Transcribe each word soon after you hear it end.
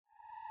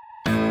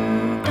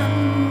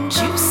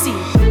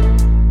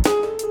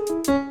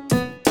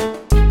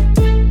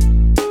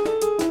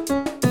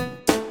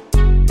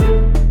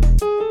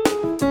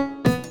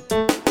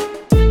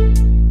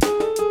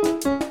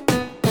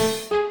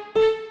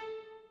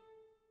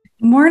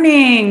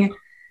Morning.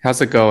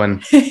 How's it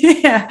going?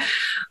 Yeah,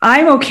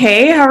 I'm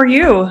okay. How are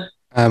you?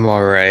 I'm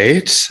all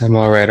right. I'm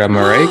all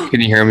right.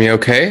 Can you hear me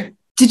okay?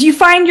 Did you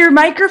find your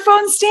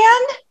microphone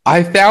stand?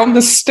 I found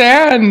the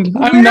stand.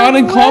 I'm Where not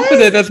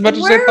incompetent was as much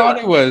as I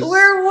thought where it was.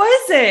 where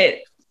was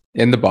it?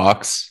 In the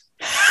box.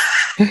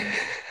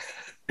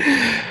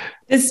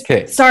 This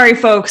Okay. sorry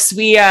folks.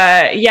 We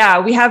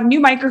have new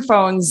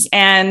microphones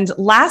and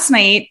last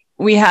night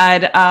we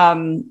had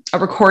a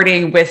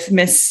recording with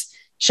Miss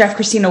Chef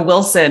Christina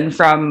Wilson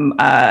from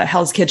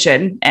Hell's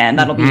Kitchen, and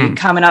that'll be hmm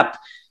coming up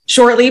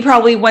shortly.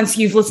 Probably once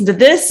you've listened to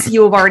this,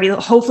 you'll have already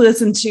hopefully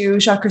listened to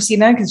Chef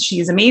Christina because she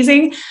is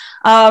amazing.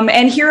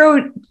 And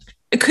Hero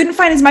couldn't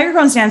find his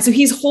microphone stand, so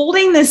he's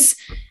holding this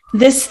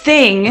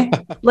thing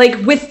like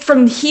with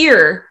from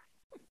here,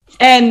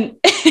 and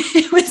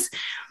it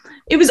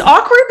was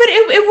awkward, but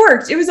it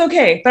worked. It was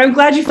okay. But I'm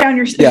glad you found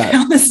Yeah.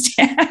 found the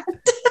stand.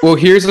 Well,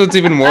 here's what's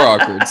even more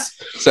awkward.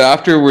 So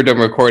after we're done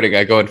recording,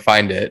 I go and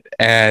find it.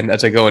 And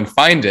as I go and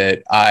find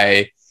it,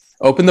 I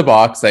open the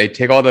box, I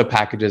take all the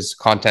packages,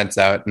 contents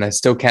out, and I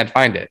still can't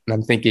find it. And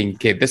I'm thinking,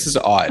 okay, this is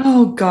odd.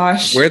 Oh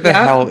gosh. Where the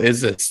Yeah. hell is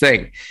this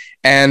thing?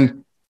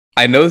 And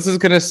I know this is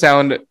going to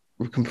sound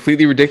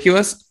completely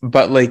ridiculous,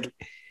 but like,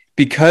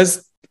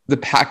 because the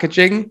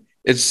packaging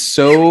is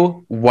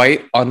so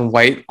white on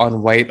white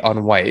on white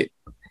on white,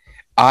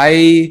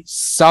 I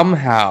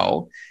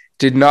somehow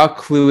did not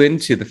clue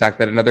into the fact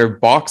that another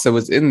box that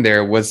was in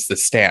there was the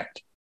stand.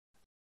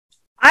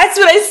 That's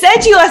what I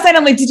said to you last night.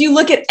 I'm like, did you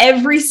look at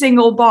every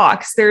single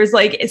box? There's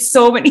like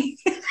so many.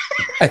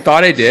 I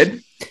thought I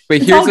did, but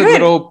It's here's all a good.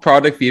 little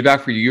product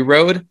feedback for you,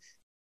 Road.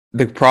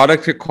 The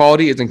product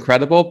quality is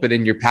incredible, but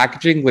in your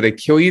packaging, would it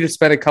kill you to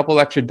spend a couple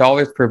extra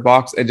dollars per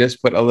box and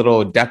just put a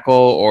little decal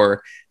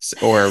or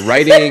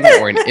writing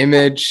or an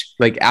image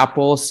like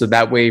Apple? So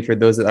that way, for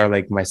those that are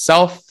like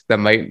myself that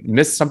might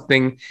miss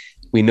something,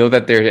 we know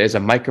that there is a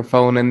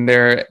microphone in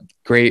there.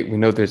 Great. We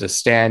know there's a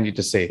stand. You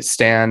just say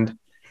stand.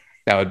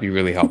 That would be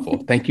really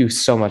helpful. Thank you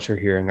so much for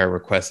hearing our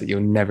request that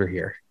you'll never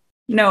hear.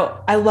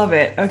 No, I love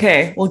it.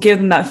 Okay, we'll give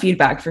them that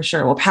feedback for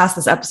sure. We'll pass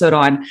this episode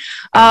on.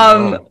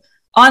 Oh,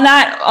 On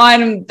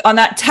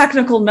that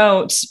technical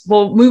note,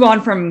 we'll move on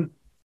from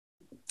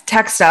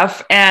tech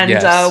stuff and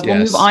yes, we'll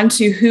move yes. on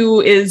to who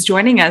is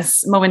joining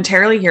us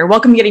momentarily here.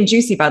 Welcome to Getting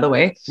Juicy, by the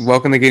way.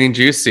 Welcome to Getting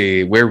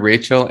Juicy. We're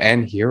Rachel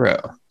and Hero.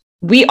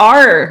 We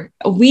are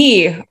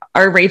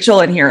Rachel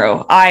and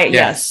Hero.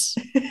 Yes.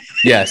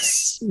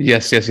 Yes.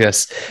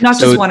 Not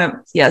So just one of,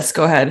 yes,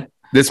 go ahead.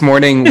 this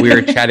morning we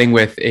were chatting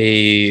with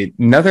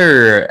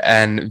another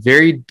and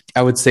very,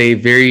 I would say,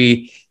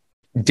 very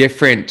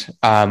different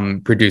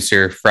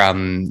producer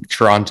from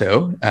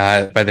Toronto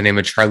by the name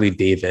of Charlie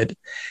David.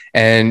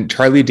 And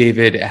Charlie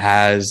David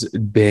has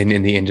been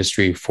in the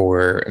industry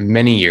for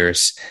many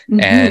years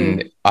Mhm.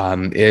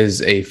 and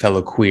is a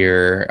fellow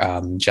queer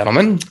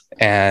gentleman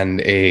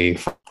and a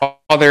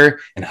father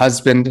and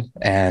husband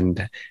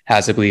and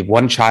has, I believe,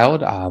 one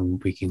child.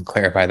 We can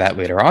clarify that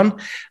later on.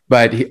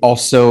 But he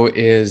also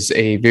is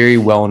a very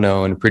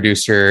well-known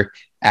producer,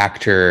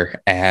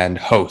 actor, and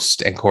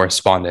host and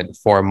correspondent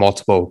for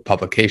multiple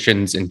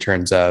publications in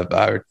terms of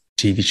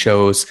TV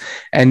shows,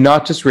 and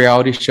not just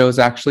reality shows,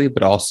 actually,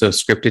 but also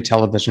scripted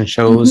television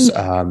shows.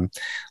 Mhm.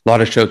 A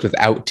lot of shows with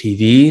Out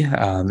TV,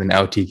 and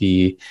Out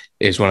TV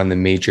is one of the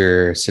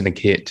major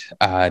syndicate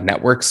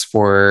networks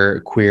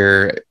for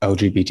queer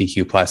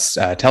LGBTQ plus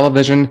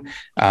television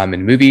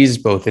and movies,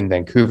 both in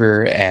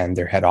Vancouver, and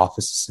their head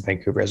office is in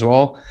Vancouver as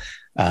well.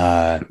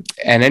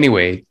 And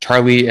anyway,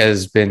 Charlie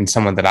has been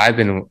someone that I've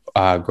been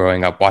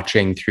growing up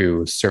watching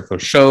through several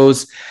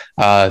shows.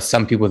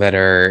 Some people that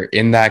are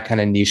in that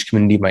kind of niche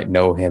community might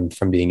know him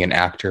from being an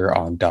actor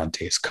on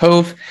Dante's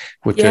Cove,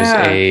 which was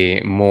Yeah.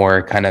 a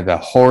more kind of a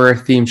horror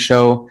themed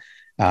show.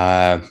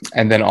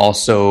 And then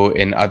also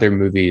in other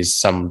movies,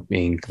 some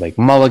being like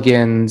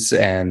Mulligans.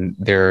 And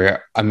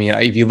there, I mean,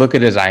 if you look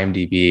at his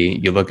IMDb,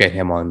 you look at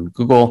him on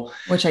Google,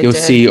 Which I you'll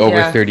did. see over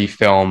Yeah. 30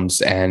 films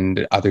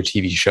and other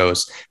TV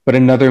shows. But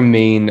another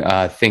main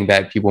thing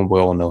that people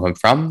will know him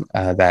from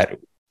that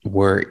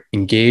were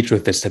engaged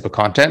with this type of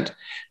content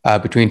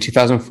between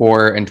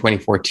 2004 and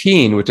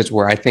 2014, which is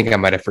where I think I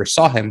might have first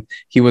saw him.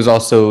 He was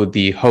also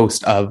the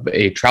host of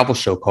a travel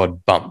show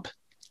called Bump.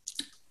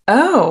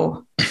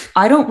 Oh,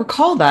 I don't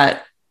recall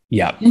that.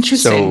 Yeah.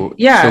 Interesting. So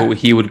Yeah. so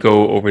he would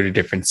go over to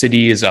different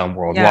cities Yeah.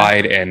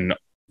 worldwide and,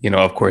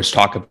 of course,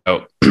 talk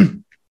about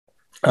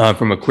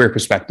from a queer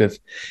perspective,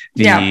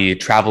 Yeah. the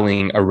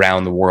traveling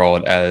around the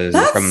world as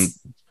from That's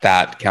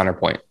that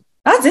counterpoint.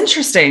 that's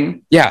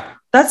interesting. Yeah.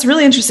 That's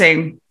really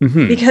interesting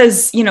hmm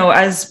because,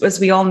 as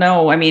we all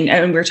know, I mean,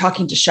 and we were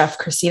talking to Chef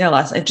Christina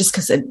last night, just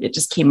because it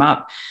just came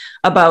up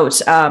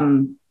about,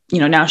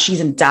 now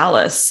she's in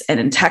Dallas and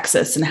in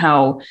Texas and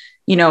how,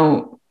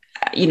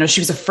 she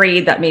was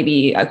afraid that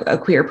maybe a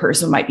queer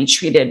person might be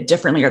treated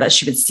differently or that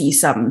she would see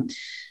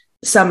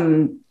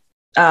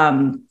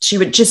she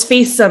would just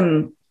face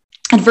some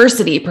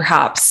adversity,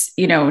 perhaps,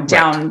 Right.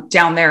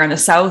 down there in the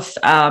South.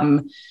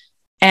 And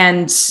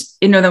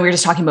then we were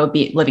just talking about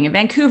living in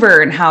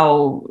Vancouver and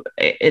how,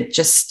 it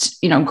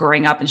just,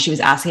 growing up, and she was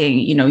asking,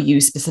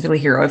 you specifically,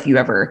 Hero, if you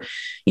ever,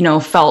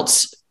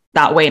 felt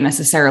that way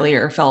necessarily,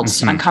 or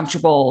felt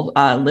uncomfortable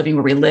living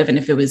where we live, and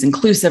if it was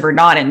inclusive or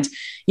not. And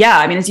yeah,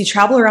 I mean, as you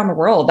travel around the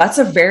world, that's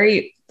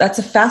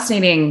a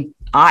fascinating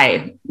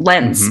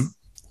lens.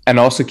 And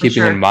also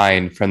keeping in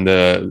mind from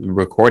the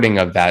recording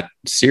of that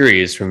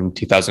series from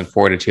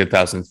 2004 to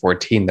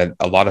 2014, that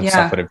a lot of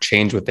stuff would have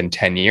changed within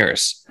 10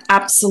 years.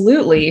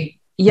 Absolutely.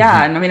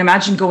 Yeah. And I mean,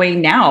 imagine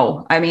going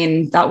now. I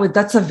mean,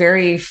 that's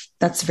very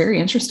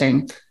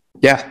interesting.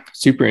 Yeah.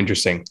 Super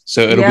interesting.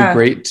 So it'll be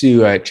great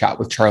to chat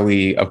with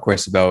Charlie, of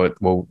course,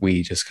 about what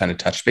we just kind of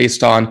touched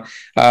based on,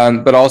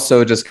 but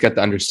also just get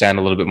to understand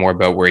a little bit more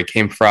about where he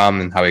came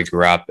from and how he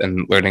grew up,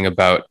 and learning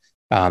about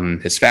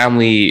his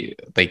family,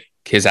 like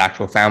his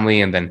actual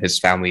family, and then his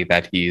family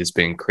that he's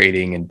been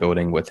creating and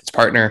building with his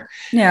partner.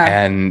 Yeah.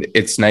 And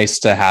it's nice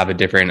to have a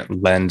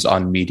different lens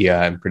on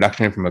media and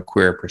production from a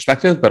queer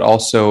perspective, but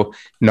also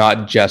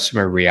not just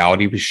from a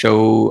reality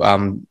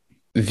show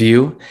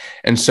view.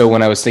 And so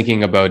when I was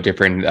thinking about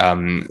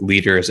different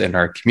leaders in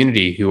our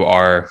community who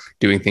are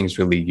doing things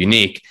really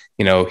unique,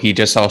 he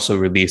just also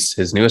released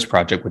his newest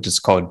project, which is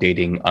called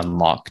Dating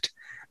Unlocked.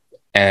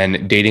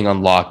 And Dating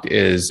Unlocked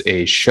is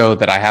a show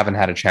that I haven't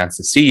had a chance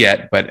to see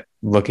yet, but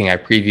looking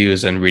at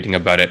previews and reading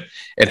about it,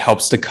 it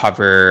helps to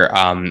cover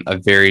a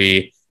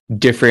very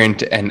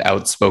different and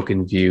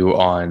outspoken view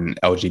on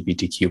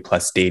LGBTQ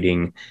plus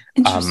dating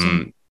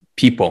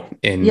people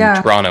in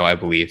Toronto, I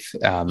believe.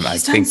 I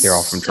think they're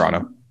all from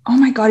Toronto. Oh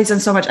my God, he's done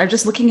so much. I'm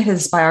just looking at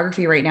his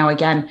biography right now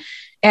again.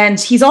 And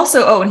he's also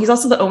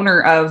the owner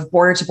of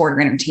Border to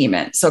Border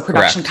Entertainment. So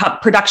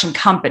production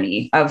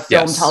company of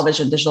film,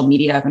 television, digital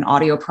media, and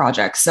audio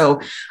projects.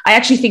 So I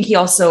actually think he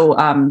also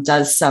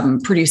does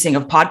some producing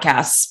of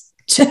podcasts,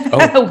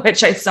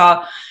 which I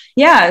saw.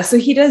 Yeah. So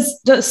he does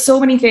so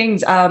many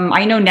things.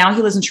 I know now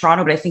he lives in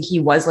Toronto, but I think he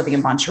was living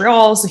in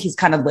Montreal. So he's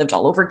kind of lived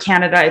all over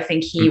Canada. I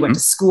think he went to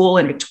school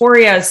in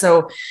Victoria.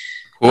 So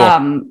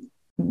from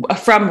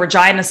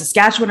Regina,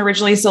 Saskatchewan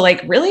originally. So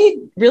like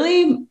really,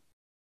 really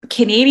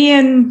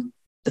Canadian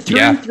through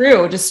and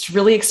through, just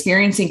really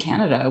experiencing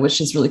Canada, which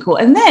is really cool.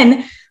 And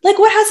then, like,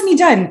 what hasn't he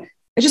done?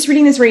 I'm just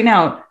reading this right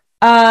now.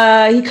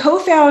 He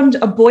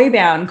co-founded a boy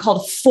band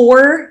called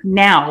Four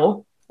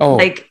Now. Oh,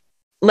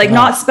 like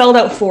not spelled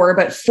out four,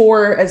 but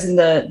four as in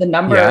the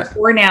number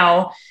Four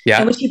Now. Yeah,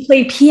 in which he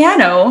played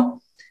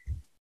piano.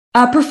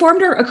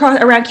 Performed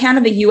around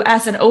Canada,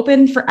 US, and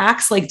opened for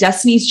acts like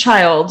Destiny's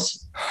Child,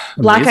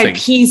 Black Eyed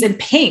Peas, and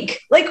Pink.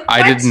 Like, what?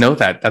 I didn't know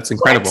that. That's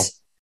incredible.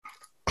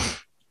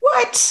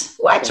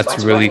 What?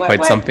 That's really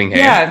quite something. Hey?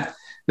 Yeah.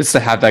 Just to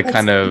have that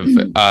kind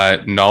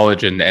of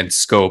knowledge and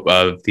scope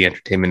of the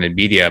entertainment and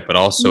media, but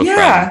also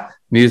from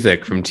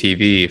music, from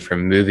TV,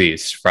 from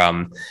movies,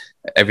 from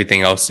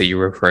everything else that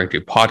you're referring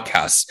to,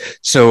 podcasts.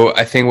 So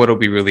I think what will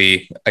be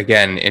really,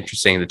 again,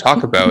 interesting to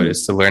talk about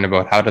is to learn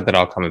about how did that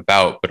all come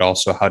about, but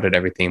also how did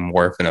everything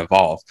morph and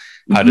evolve?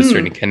 How did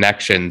certain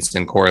connections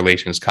and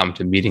correlations come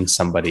to meeting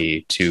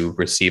somebody to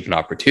receive an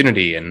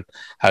opportunity? And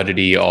how did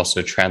he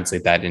also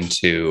translate that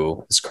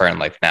into his current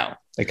life now?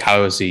 Like,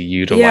 how has he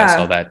utilized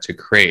all that to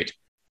create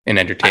an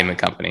entertainment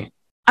company?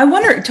 I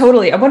wonder if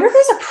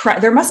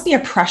there must be a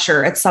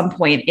pressure at some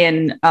point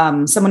in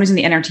someone who's in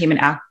the entertainment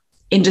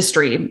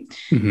industry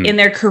in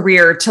their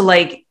career to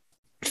like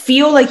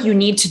feel like you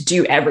need to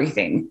do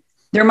everything.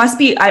 There must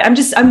be,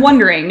 I'm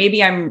wondering,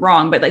 maybe I'm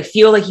wrong, but like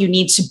feel like you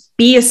need to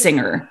be a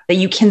singer, that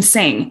you can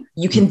sing,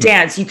 you can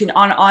dance, you can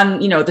on,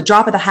 the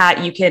drop of the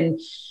hat, you can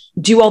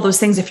do all those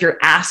things if you're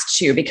asked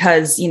to,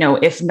 because,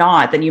 if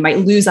not, then you might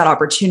lose that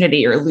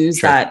opportunity or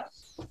lose that,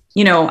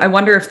 I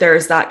wonder if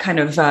there's that kind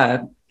of,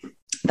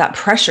 that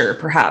pressure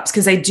perhaps.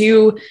 Cause I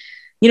do,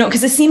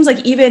 because it seems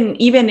like even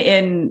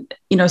in,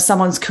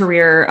 someone's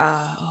career,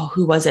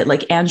 who was it?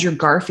 Like Andrew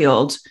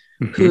Garfield,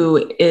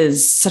 who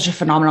is such a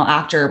phenomenal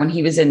actor, when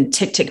he was in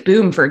Tick, Tick,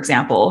 Boom, for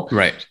example.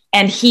 Right.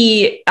 And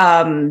he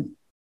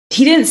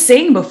didn't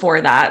sing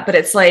before that, but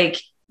it's like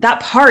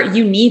that part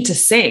you need to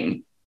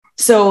sing.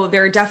 So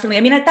there are definitely,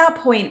 at that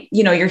point,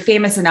 you're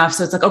famous enough.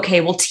 So it's like,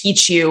 okay, we'll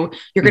teach you,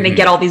 you're going to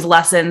get all these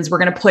lessons. We're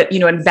going to put,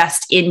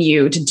 invest in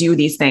you to do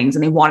these things.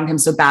 And they wanted him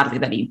so badly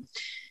that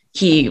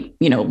he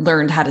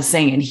learned how to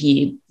sing,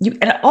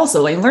 and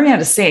also like learning how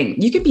to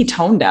sing, you could be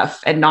tone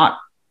deaf and not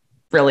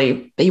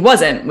really, he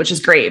wasn't, which is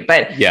great.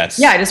 But I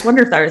just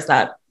wonder if there's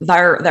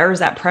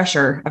that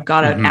pressure. I've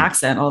got an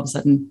accent all of a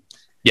sudden.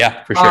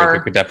 Yeah, for sure.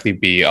 There could definitely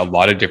be a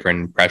lot of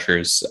different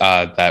pressures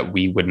that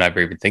we would never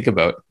even think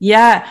about.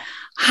 Yeah.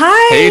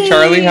 Hi. Hey,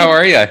 Charlie, how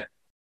are you?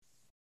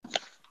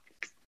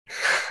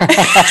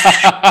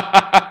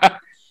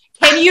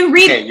 Can you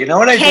read? Okay, you know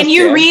what I Can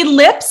you read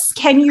lips?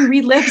 Can you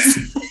read lips?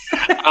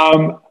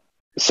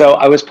 So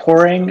I was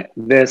pouring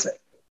this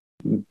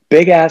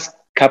big ass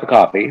cup of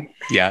coffee.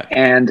 Yeah.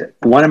 And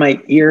one of my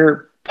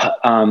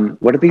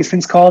what are these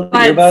things called?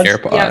 Earbuds?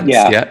 AirPods.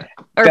 Yeah.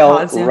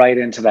 Fell right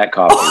into that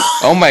coffee.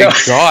 Oh my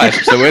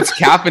gosh. So it's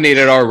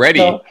caffeinated already.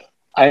 So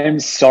I am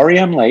sorry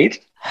I'm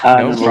late.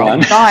 No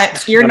problem.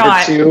 You're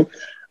not. Number two,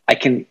 I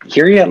can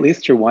hear you at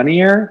least through one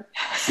ear.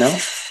 No?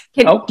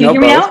 Can you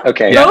hear me both? now?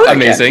 Okay. Yeah,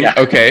 amazing. Yeah.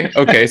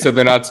 Okay. So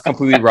they're not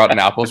completely rotten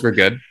apples. We're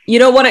good. You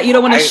don't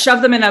want to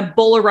shove them in a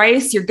bowl of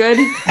rice. You're good.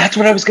 That's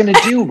what I was going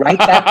to do, right?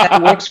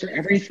 That works for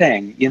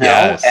everything, you know?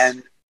 Yes.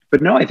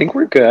 But no, I think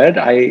we're good.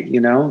 I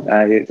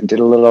did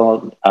a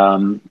little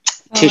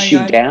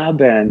tissue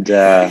dab and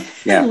I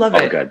love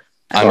it. Good.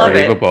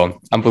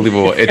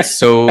 Unbelievable. It's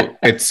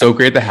so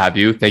great to have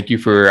you. Thank you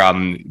for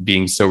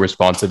being so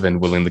responsive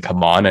and willing to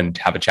come on and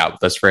have a chat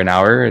with us for an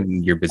hour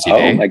in your busy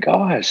day. Oh my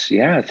gosh.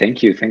 Yeah.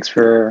 Thank you. Thanks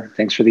for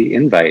the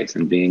invite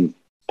and being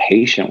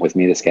patient with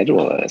me to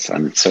schedule this.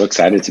 I'm so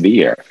excited to be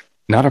here.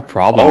 Not a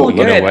problem. Oh,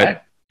 you know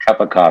what? Cup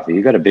of coffee.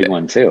 You got a big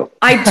one too.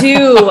 I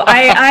do.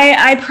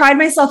 I pride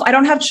myself. I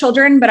don't have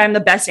children, but I'm the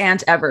best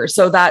aunt ever.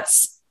 So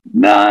that's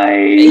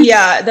nice.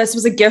 Yeah, this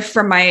was a gift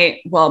from my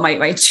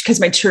because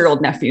my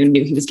 2-year-old nephew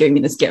knew he was giving me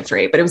this gift,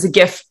 right? But it was a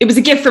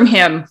gift from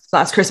him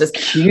last Christmas.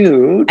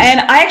 Cute. And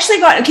I actually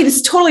this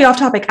is totally off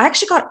topic. I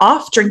actually got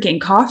off drinking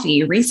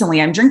coffee recently.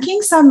 I'm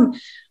drinking some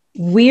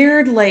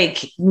weird,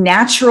 like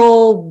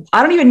natural,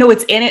 I don't even know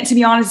what's in it, to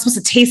be honest. It's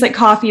supposed to taste like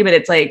coffee, but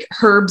it's like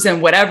herbs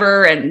and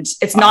whatever, and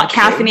it's not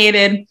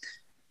caffeinated.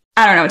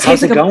 I don't know.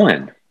 How's it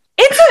going?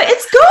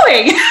 It's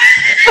going.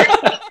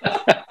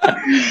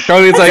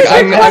 Charlie's like,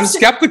 I'm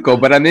skeptical,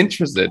 but I'm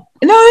interested.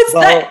 No,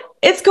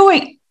 it's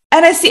going.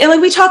 And I see, and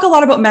like we talk a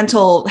lot about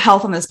mental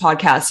health on this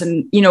podcast.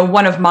 And, you know,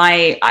 one of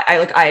my,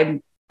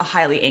 I'm a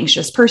highly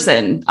anxious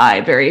person.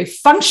 I'm a very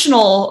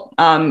functional,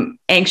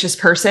 anxious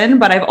person,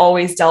 but I've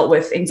always dealt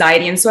with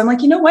anxiety. And so I'm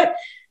like, you know what,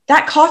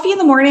 that coffee in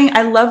the morning,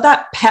 I love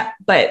that pep,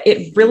 but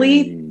it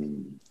really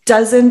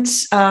doesn't,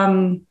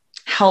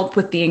 help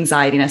with the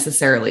anxiety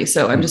necessarily.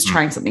 So I'm just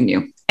trying something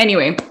new.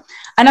 Anyway,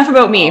 enough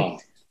about me.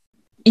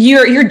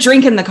 You're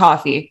drinking the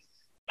coffee.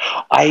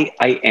 I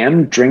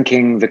am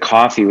drinking the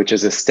coffee, which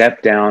is a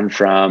step down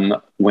from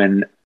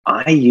when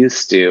I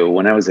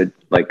was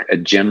a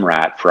gym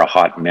rat for a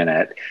hot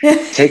minute,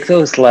 take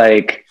those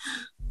like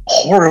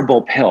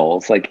horrible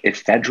pills like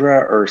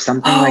ephedra or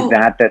something like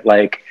that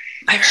like,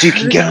 so you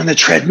can get on the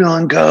treadmill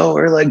and go,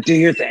 or like do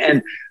your thing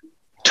and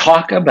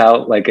talk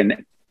about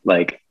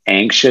like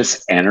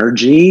anxious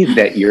energy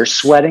that you're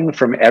sweating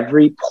from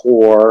every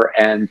pore,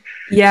 and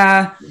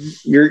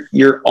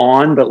you're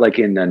on, but like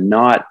in a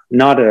not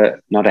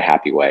a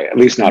happy way, at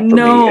least not for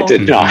me. It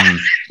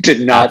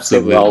did not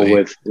sit well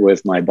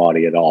with my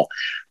body at all.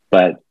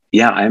 But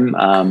yeah,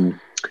 I'm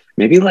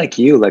maybe like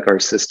you, like our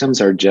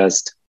systems are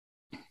just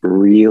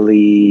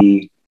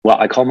really, well,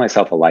 I call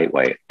myself a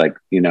lightweight, like,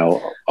 you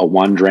know, a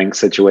one drink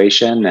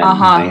situation,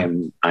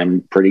 and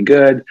I'm pretty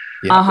good.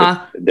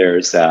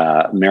 There's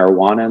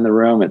marijuana in the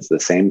room. It's the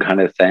same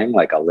kind of thing.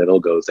 Like a little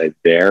goes a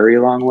very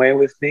long way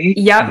with me.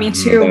 Yeah, me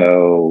too.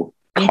 So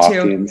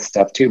coffee and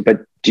stuff too.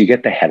 But do you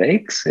get the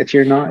headaches if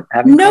you're not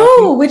having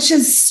coffee? Which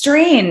is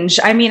strange.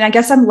 I mean, I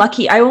guess I'm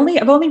lucky. I've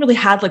only really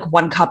had like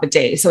 1 cup a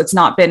day. So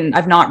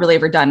I've not really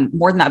ever done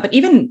more than that. But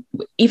even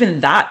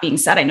that being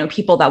said, I know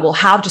people that will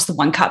have just the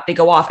 1 cup, they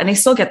go off and they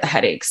still get the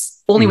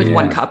headaches only with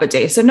 1 cup a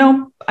day. So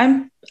no,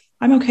 I'm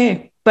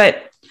okay.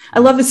 But I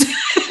love this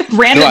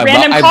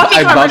random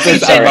coffee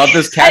conversation. I love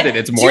this candid.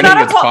 It's morning.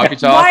 It's coffee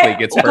talk.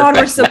 Like it's perfect. God,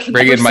 we're so,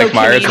 bring in Mike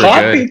Myers.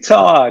 Coffee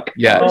talk.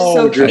 Yeah.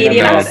 So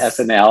Canadian.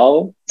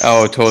 SNL.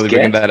 Oh, totally.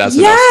 Bringing that SNL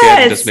skit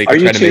and just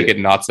trying to make it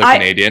not so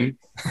Canadian.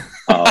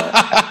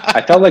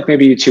 I felt like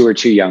maybe you two were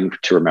too young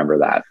to remember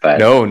that, but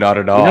no, not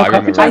at all. I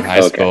remember in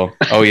high school.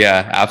 Oh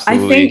yeah,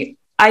 absolutely.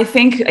 I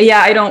think, we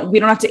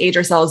don't have to age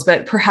ourselves,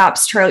 but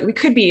perhaps Charlie, we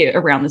could be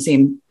around the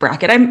same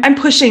bracket. I'm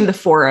pushing the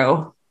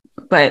 4-0,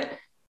 but.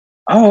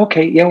 Oh,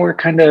 okay. Yeah, we're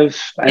kind of,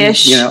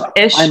 ish.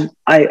 I've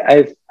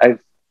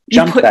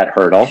jumped that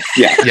hurdle.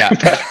 Yeah.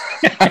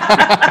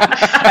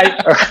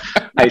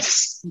 I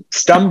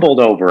stumbled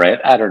over it.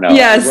 I don't know.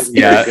 Yes.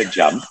 It wasn't a good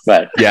jump,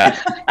 but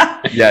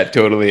yeah,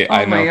 totally. Oh,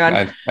 I know. My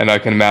God. I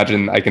can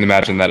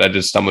imagine that I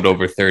just stumbled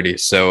over 30.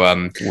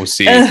 So we'll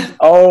see.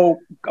 Oh,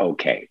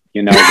 okay.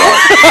 You know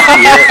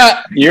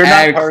what? You're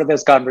not part of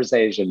this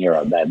conversation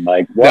here, then.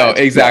 Like, what? No,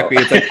 exactly.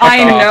 It's like,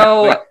 I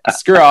know. Like,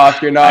 screw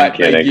off. You're not.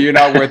 Like, you're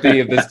not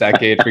worthy of this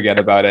decade. Forget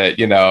about it.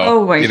 You know.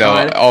 Oh my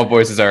God. All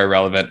voices are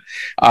irrelevant.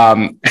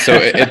 So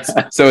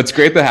it's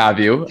great to have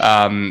you.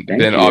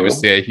 Been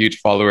obviously a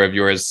huge follower of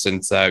yours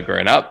since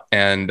growing up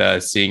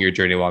and seeing your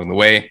journey along the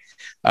way.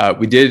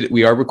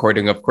 We are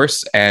recording, of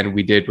course, and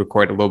we did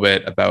record a little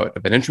bit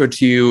of an intro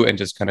to you and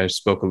just kind of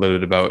spoke a little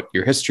bit about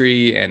your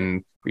history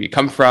and where you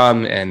come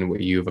from and what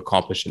you've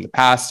accomplished in the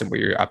past and where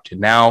you're up to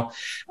now.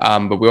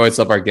 But we always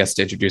love our guests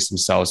to introduce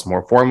themselves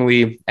more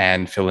formally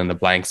and fill in the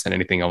blanks and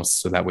anything else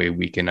so that way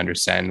we can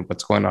understand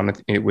what's going on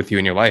with you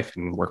in your life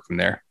and work from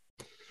there.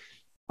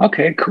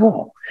 Okay,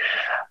 cool.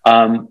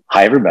 Hi,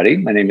 everybody.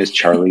 My name is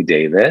Charlie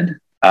David.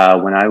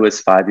 When I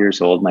was 5 years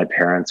old, my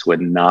parents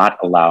would not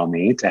allow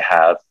me to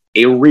have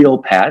a real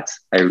pet.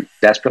 I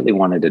desperately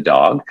wanted a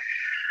dog.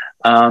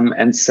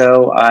 And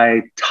so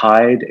I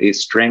tied a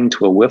string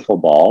to a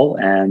wiffle ball,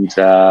 and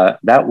that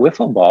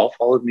wiffle ball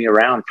followed me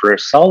around for a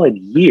solid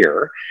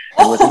year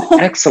and was an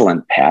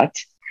excellent pet.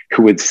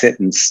 who would sit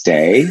and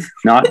stay,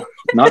 not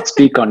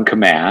speak on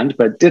command,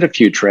 but did a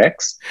few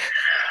tricks.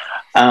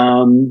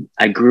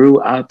 I grew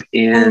up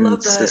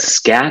in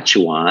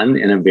Saskatchewan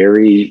in a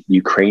very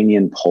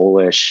Ukrainian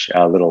Polish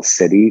little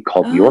city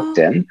called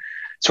Yorkton.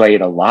 So I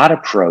ate a lot of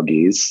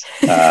pierogies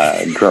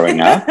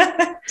growing up.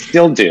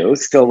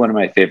 Still one of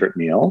my favorite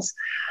meals.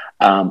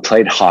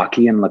 Played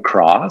hockey and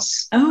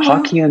lacrosse.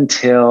 Hockey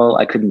until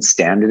I couldn't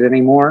stand it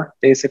anymore,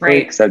 basically,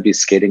 because I'd be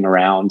skating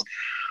around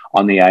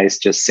on the ice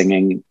just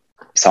singing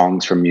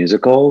songs from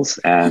musicals.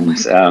 And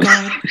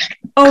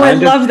I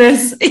love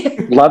this.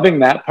 Loving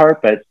that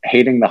part, but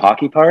hating the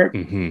hockey part.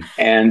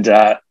 And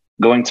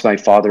going to my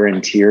father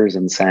in tears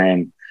and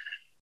saying,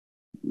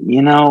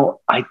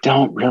 I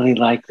don't really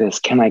like this.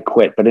 Can I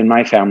quit? But in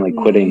my family,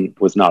 quitting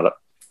it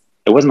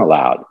wasn't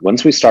allowed.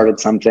 Once we started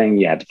something,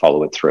 you had to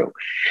follow it through.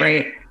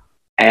 Right.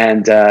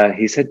 And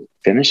he said,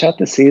 finish out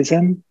the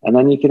season and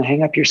then you can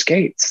hang up your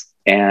skates.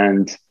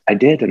 And I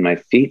did. And my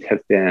feet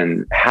have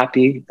been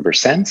happy ever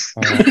since.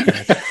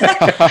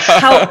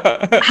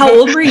 How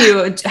old were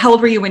you? How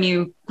old were you when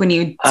you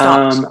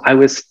stopped? I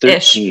was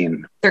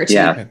 13. 13.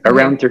 Yeah.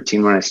 Around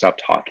 13 when I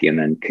stopped hockey and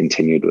then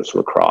continued with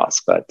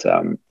lacrosse. But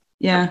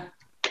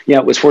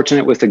it was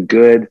fortunate with a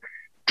good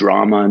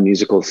drama and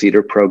musical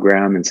theater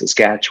program in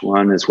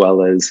Saskatchewan, as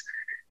well as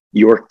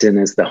Yorkton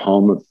is the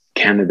home of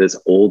Canada's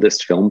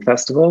oldest film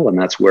festival. And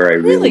that's where I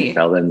really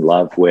fell in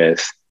love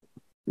with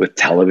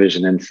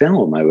television and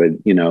film. I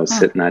would,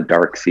 sit in that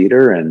dark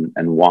theater and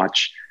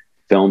watch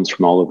films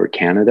from all over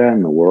Canada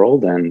and the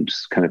world, and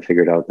just kind of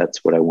figured out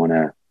that's what I want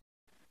to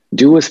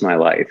do with my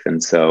life.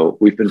 And so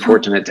we've been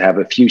fortunate to have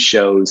a few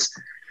shows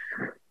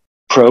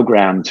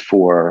programmed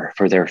for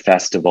their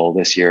festival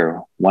this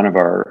year. One of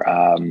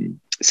our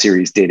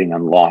series, Dating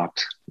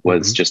Unlocked,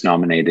 was just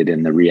nominated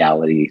in the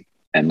reality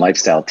and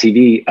lifestyle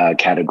TV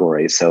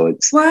category. So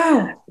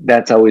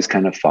that's always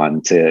kind of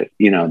fun to,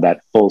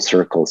 that full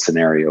circle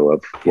scenario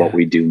of what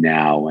we do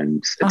now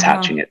and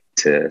attaching it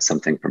to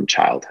something from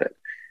childhood.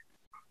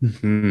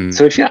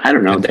 So I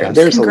don't know,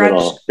 there's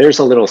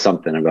a little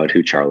something about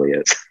who Charlie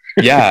is.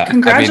 Yeah.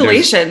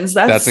 Congratulations.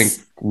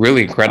 That's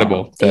really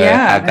incredible to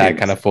have that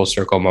kind of full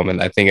circle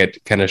moment. I think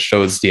it kind of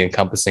shows the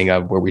encompassing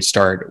of where we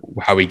start,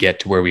 how we get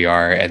to where we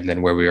are, and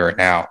then where we are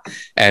now,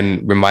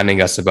 and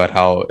reminding us about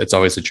how it's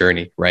always a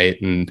journey,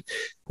 right? And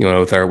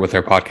with our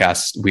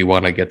podcast, we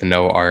want to get to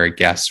know our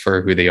guests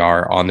for who they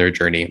are on their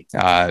journey.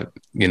 I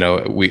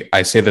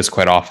say this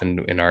quite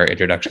often in our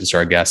introductions to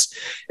our guests.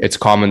 It's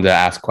common to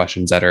ask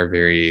questions that are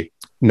very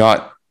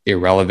not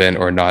irrelevant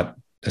or not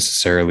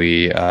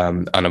necessarily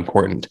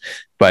unimportant,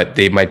 but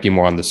they might be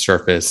more on the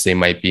surface. They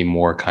might be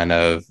more kind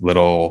of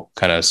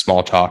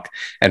small talk.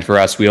 And for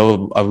us, we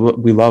love a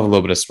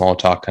little bit of small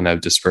talk kind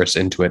of dispersed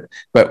into it,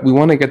 but we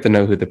want to get to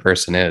know who the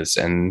person is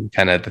and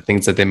kind of the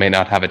things that they may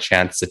not have a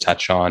chance to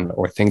touch on,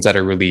 or things that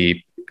are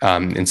really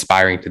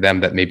inspiring to them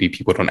that maybe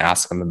people don't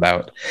ask them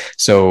about.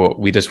 So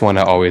we just want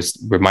to always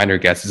remind our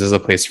guests, this is a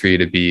place for you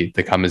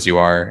to come as you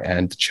are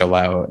and to chill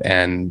out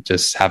and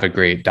just have a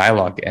great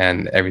dialogue,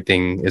 and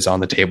everything is on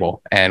the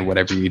table, and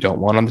whatever you don't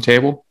want on the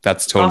table,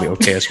 that's totally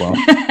okay as well.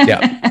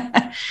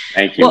 Yeah.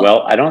 Thank you.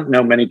 Well, I don't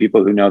know many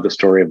people who know the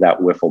story of that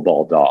wiffle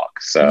ball dog.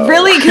 So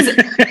really, because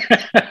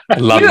I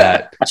love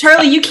that.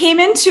 Charlie, you came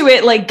into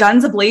it like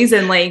guns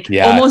a-blazing,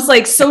 almost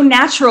like so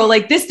natural.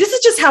 Like this is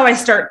just how I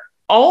start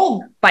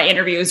all my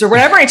interviews or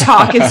whenever I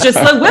talk. It's just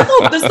the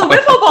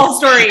wiffle ball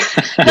story.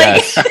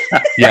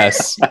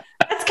 Yes.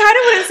 That's kind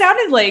of what it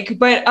sounded like.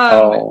 But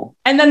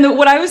and then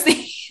what I was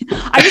thinking,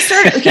 I just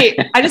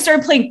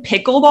started playing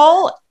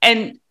pickleball,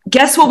 and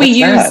guess what we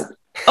use?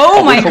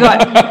 Oh my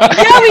God.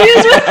 Yeah, we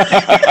use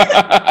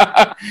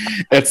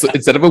it's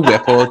instead of a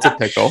wiffle, it's a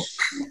pickle.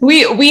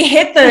 We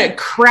hit the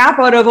crap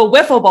out of a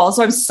wiffle ball.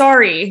 So I'm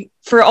sorry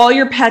for all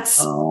your pets,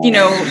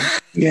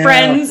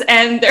 friends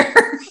and their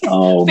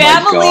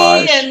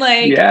family, and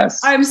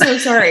I'm so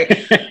sorry.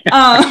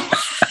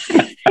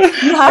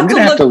 I'm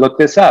going to have to look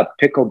this up.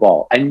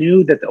 Pickleball. I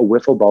knew that a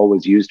wiffle ball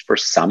was used for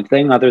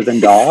something other than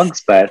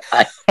dogs, but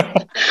I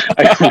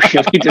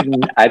really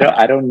didn't. I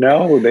don't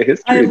know the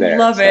history there. I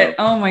love it.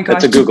 Oh my gosh.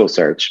 It's a Google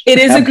search. It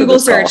is a Google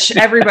search,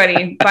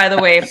 everybody, by the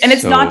way. And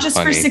it's not just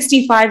for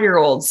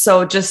 65-year-olds.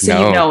 So just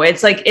so you know,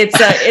 it's like, it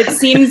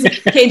seems,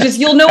 okay, just,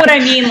 you'll know what I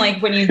mean,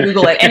 like when you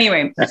Google it.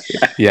 Anyway.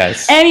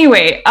 Yes.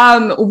 Anyway,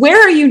 where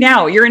are you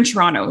now? You're in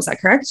Toronto. Is that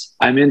correct?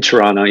 I'm in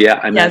Toronto. Yeah.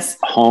 I'm at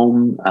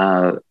home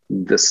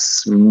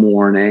this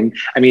morning.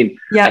 I mean,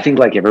 I think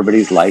like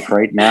everybody's life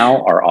right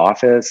now, our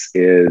office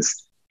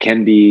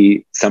can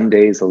be some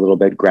days a little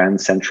bit Grand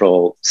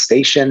Central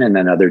Station, and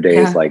then other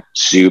days like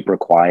super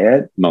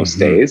quiet most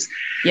days.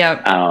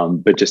 Yeah.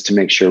 But just to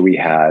make sure we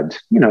had,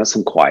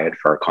 some quiet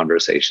for our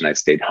conversation, I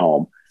stayed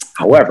home.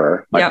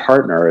 However, my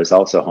partner is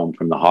also home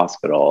from the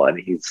hospital, and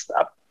he's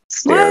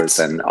upstairs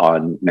and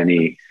on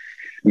many,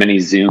 many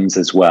Zooms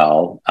as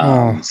well.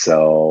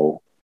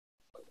 So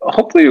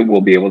hopefully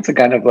we'll be able to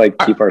kind of like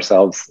keep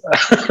ourselves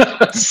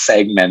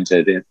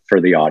segmented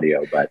for the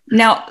audio. But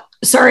now,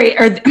 sorry,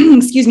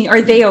 excuse me,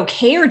 are they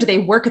okay, or do they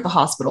work at the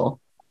hospital?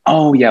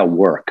 Oh yeah,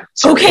 work.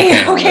 Sorry.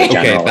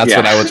 Okay. That's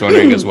what I was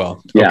wondering as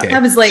well. Yeah, okay. I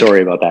was like,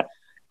 sorry about that.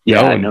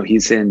 Yeah, no,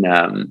 he's in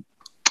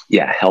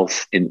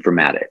health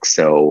informatics.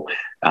 So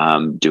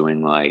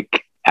doing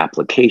like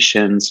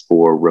applications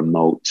for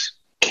remote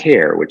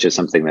care, which is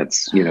something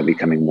that's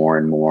becoming more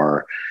and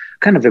more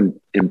kind of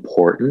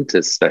important,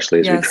 especially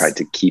as we try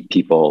to keep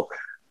people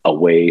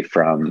away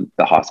from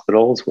the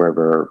hospitals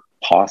wherever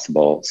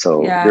possible.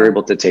 So they're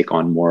able to take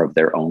on more of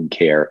their own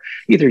care,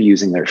 either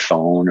using their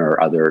phone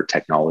or other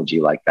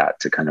technology like that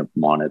to kind of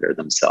monitor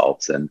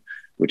themselves, and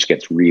which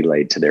gets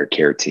relayed to their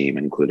care team,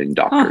 including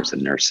doctors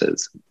and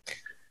nurses.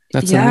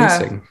 That's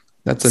amazing.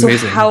 That's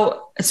amazing.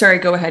 Sorry,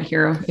 go ahead,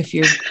 Hero. If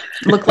you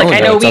look like, I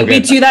know we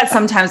do that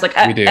sometimes, like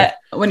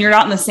when you're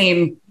not in the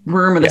same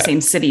room or the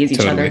same city as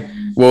each other.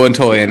 Well, and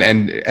totally.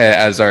 And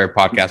as our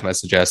podcast might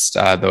suggest,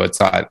 though it's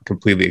not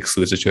completely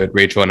exclusive to it,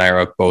 Rachel and I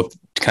are both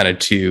kind of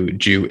two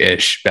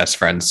Jewish best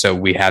friends. So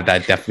we have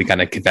that definitely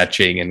kind of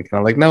kvetching and kind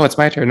of like, no, it's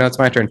my turn. No, it's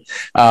my turn.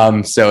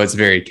 So it's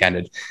very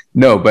candid.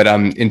 No, but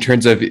in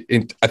terms of,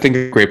 I think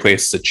a great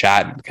place to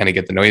chat and kind of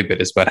get to know you a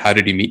bit is about how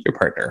did you meet your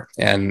partner,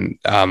 and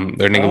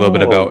learning a little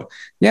bit about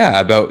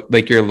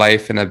like your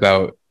life and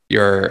about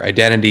your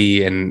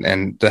identity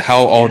and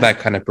how all that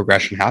kind of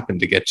progression happened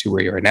to get to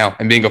where you are now,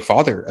 and being a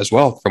father as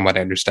well, from what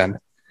I understand.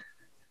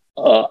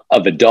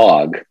 Of a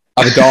dog.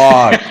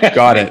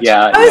 Got it.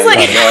 Yeah. I was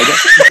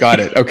like, got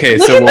it. Okay.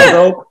 Look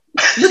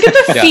at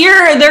the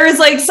fear. There is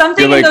like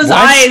something in those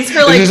eyes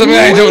for like, is there something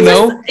I don't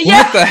know?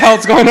 Yeah. What the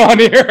hell's going on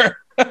here?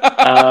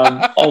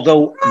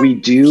 Although we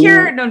do.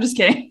 No, I'm just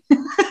kidding.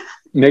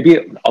 Maybe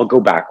I'll go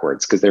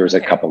backwards because there was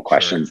a couple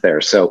questions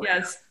there. So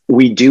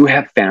we do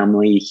have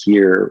family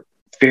here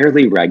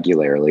fairly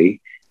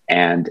regularly.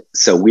 And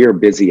so we are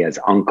busy as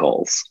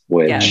uncles,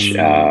 which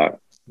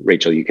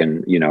Rachel, you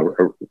can,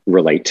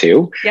 relate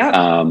to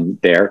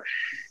there.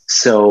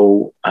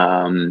 So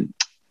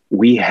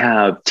we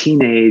have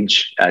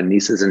teenage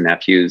nieces and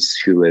nephews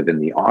who live in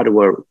the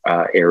Ottawa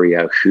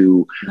area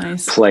who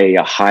play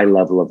a high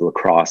level of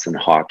lacrosse and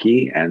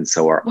hockey. And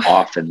so are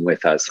often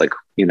with us, like,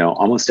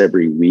 almost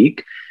every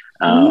week.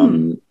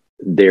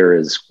 There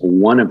is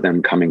one of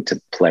them coming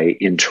to play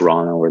in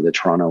Toronto or the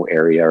Toronto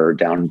area or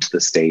down to the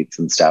States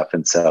and stuff.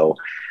 And so,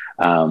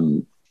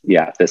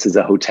 this is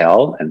a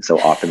hotel. And so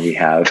often we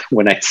have,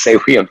 when I say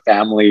we have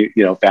family,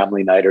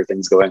 family night or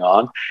things going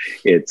on,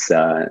 it's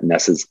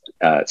nieces,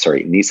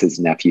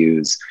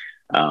 nephews,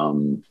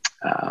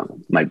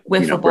 my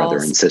brother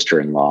and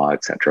sister-in-law,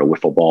 etc.,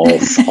 wiffle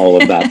balls,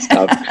 all of that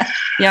stuff.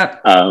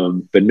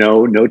 But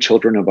no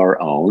children of our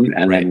own.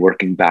 And then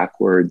working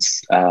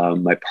backwards,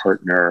 my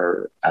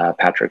partner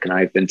Patrick and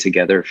I have been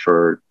together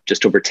for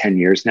just over 10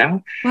 years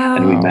now.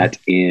 And we met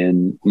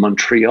in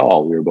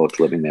Montreal. We were both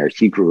living there.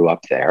 He grew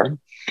up there.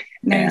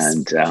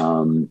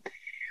 And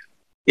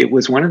it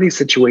was one of these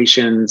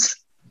situations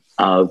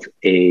of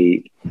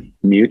a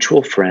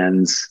mutual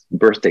friend's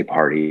birthday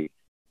party.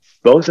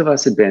 Both of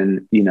us had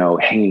been,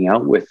 hanging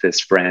out with this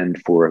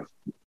friend for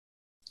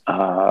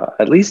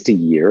at least a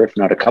year, if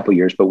not a couple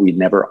years, but we'd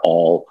never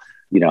all,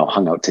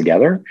 hung out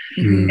together.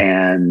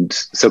 And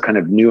so kind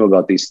of knew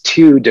about these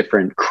two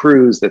different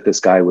crews that this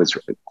guy was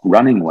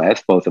running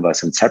with, both of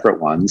us in separate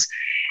ones.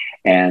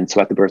 And so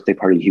at the birthday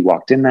party, he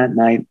walked in that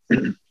night.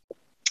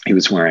 He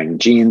was wearing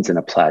jeans and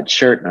a plaid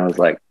shirt. And I was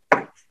like,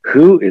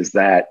 who is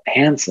that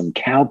handsome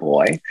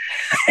cowboy?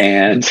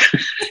 And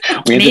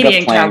we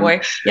Canadian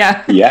cowboy.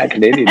 Yeah. Yeah,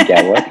 Canadian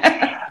cowboy.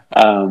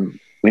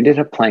 We ended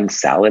up playing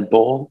Salad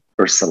Bowl,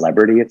 or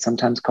Celebrity, it's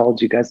sometimes called.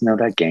 Do you guys know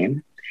that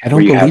game? I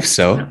don't believe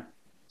so.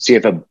 So you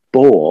have a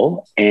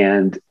bowl,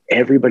 and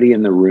everybody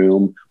in the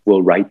room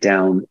will write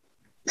down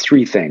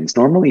three things.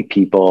 Normally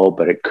people,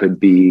 but it could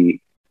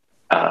be,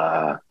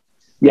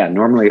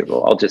 normally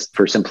I'll just,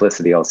 for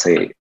simplicity, I'll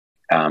say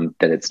that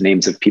it's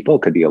names of people.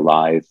 It could be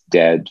alive,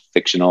 dead,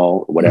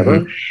 fictional,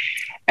 whatever.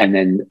 And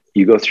then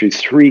you go through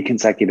 3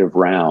 consecutive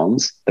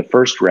rounds. The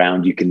first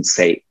round, you can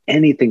say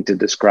anything to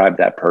describe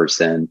that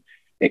person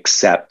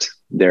except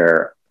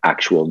their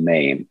actual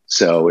name.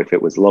 So if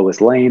it was Lois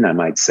Lane, I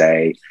might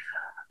say,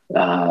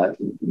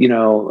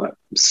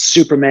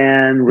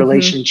 Superman,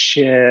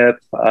 relationship,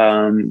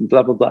 blah,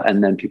 blah, blah.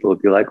 And then people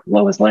would be like,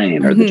 Lois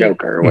Lane or the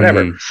Joker or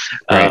whatever.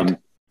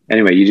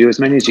 Anyway, you do as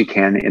many as you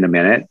can in a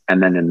minute.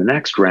 And then in the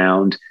next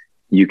round,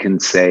 you can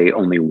say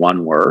only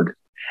one word.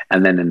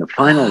 And then in the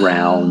final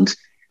round,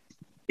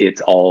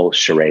 it's all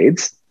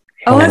charades.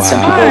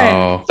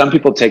 Some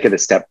people take it a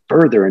step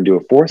further and do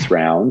a 4th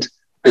round,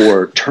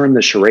 or turn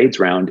the charades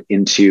round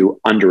into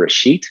under a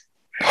sheet.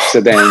 So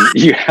then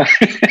you have,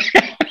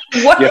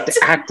 you have to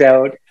act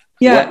out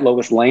what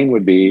Lois Lane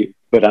would be,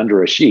 but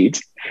under a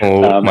sheet.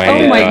 Oh my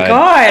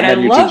God. I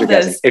love this.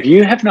 Guessing. If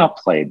you have not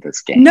played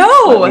this game,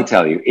 let me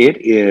tell you, it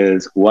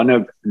is one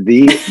of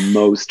the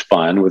most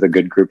fun with a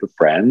good group of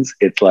friends.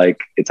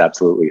 It's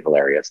absolutely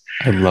hilarious.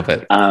 I love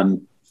it.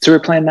 So we're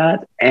playing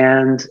that,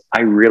 and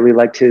I really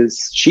liked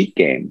his sheet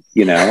game,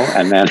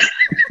 and then,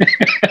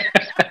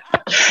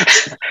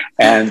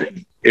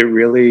 and it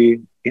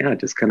really,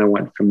 just kind of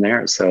went from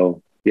there.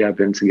 So I've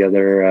been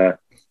together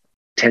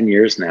 10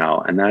 years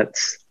now. And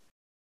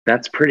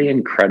that's pretty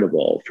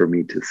incredible for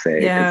me to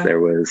say, because there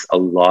was a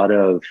lot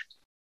of,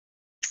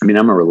 I mean,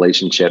 I'm a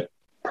relationship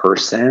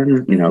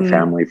person, you know,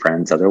 family,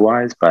 friends,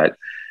 otherwise, but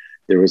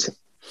there was,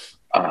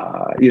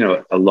 you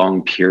know, a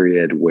long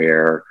period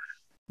where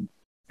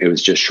it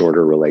was just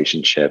shorter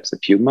relationships, a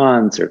few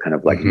months or kind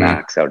of like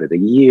max out of a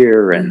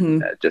year.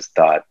 And just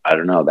thought, I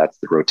don't know, that's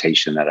the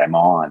rotation that I'm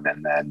on.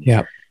 And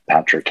then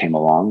Patrick came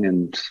along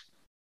and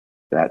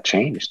that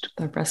changed.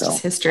 The rest is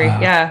history.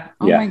 Yeah.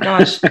 Oh my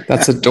gosh.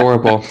 That's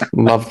adorable.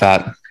 Love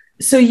that.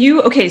 So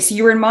you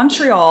were in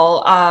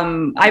Montreal.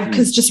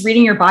 Because just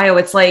reading your bio,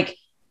 it's like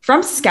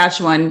from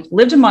Saskatchewan,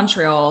 lived in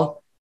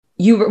Montreal.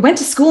 You went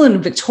to school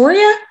in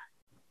Victoria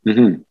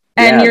and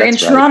you're in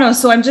Toronto. Right.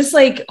 So I'm just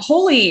like,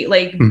 holy,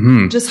 like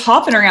just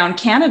hopping around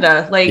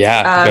Canada. Like,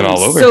 been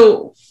all over.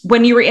 So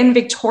when you were in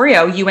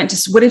Victoria, you went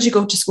to, what did you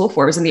go to school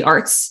for? It was in the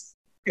arts?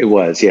 It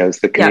was, it was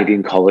the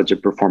Canadian College of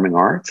Performing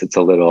Arts. It's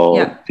a little,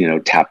 you know,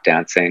 tap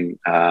dancing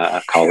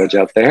college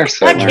out there.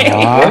 So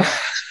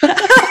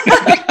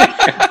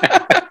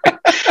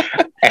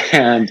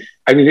and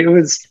I mean,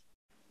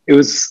 it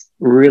was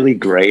really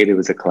great. It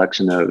was a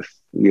collection of,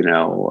 you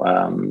know,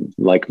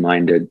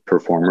 like-minded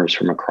performers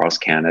from across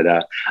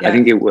Canada. I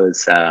think it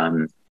was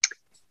a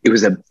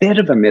bit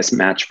of a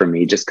mismatch for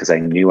me, just because I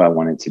knew I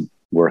wanted to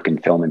work in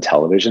film and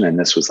television, and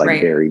this was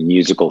like very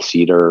musical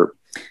theater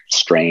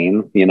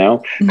strain, you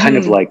know, kind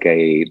of like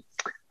a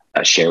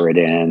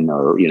Sheridan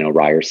or, you know,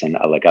 Ryerson,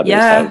 like others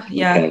have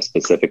kind of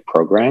specific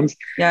programs.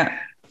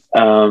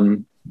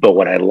 But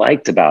what I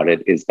liked about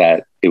it is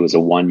that it was a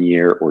 1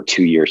 year or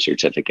 2 year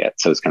certificate.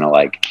 So it's kind of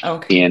like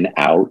in,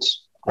 out,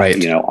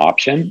 you know,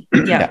 option.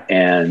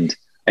 And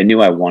I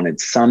knew I wanted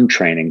some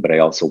training, but I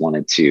also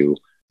wanted to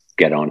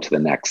get on to the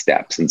next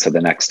steps. And so the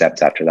next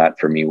steps after that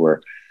for me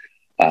were,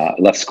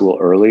 left school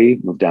early,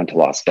 moved down to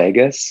Las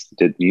Vegas,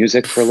 did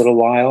music for a little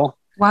while.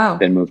 Wow.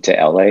 Then moved to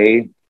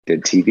LA,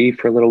 did TV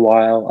for a little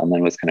while, and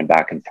then was kind of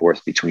back and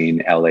forth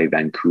between LA,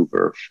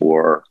 Vancouver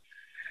for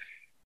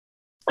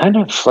kind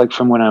of like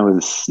from when I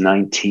was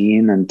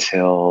 19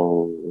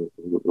 until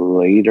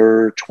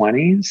later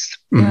 20s.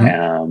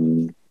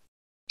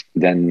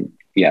 Then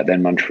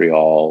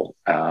Montreal,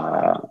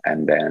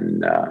 and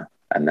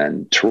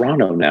then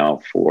Toronto now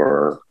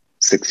for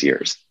 6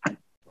 years.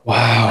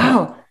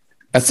 Wow.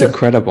 That's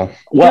incredible.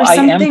 Well, I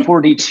am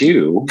 42. You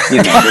know,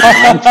 there's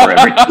time for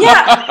everything.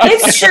 Yeah,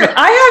 it's true.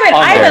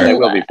 I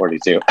will be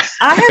 42.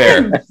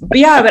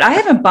 but I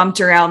haven't bumped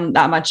around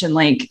that much and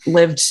like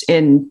lived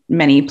in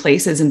many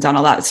places and done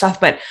all that stuff.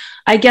 But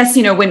I guess,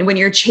 you know, when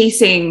you're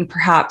chasing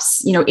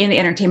perhaps, you know, in the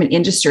entertainment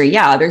industry,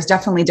 there's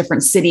definitely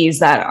different cities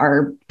that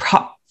are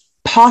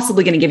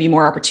possibly going to give you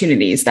more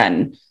opportunities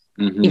than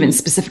even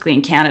specifically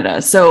in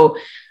Canada. So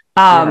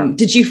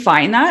did you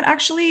find that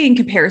actually in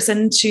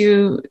comparison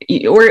to,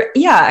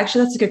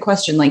 actually that's a good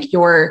question. Like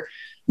I'm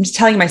just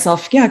telling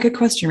myself, good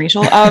question,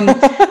 Rachel.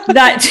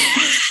 That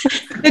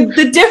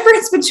the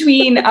difference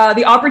between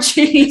the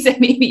opportunities that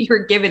maybe you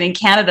were given in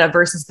Canada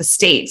versus the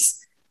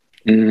States.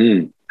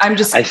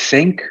 I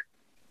think,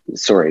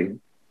 sorry.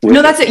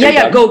 No, that's it.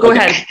 Yeah. Go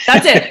ahead.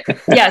 That's it.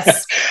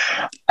 Yes.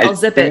 I'll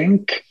zip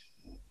it.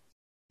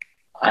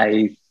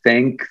 I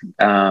think,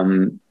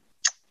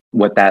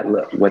 what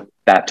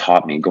that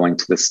taught me going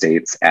to the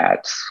States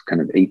at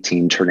kind of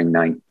 18, turning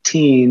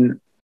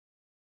 19,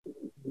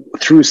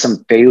 through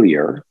some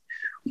failure,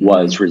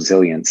 was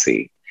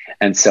resiliency.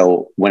 And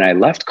so when I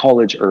left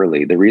college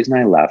early, the reason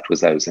I left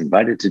was I was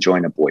invited to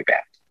join a boy band.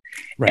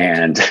 Right.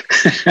 And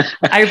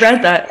I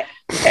read that.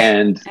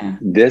 And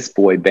this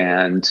boy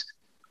band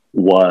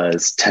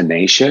was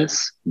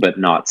tenacious, but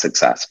not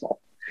successful,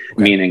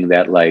 meaning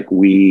that like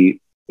we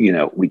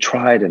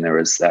tried, and there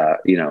was, a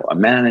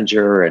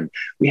manager, and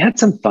we had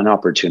some fun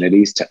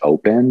opportunities to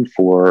open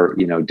for,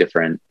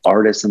 different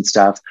artists and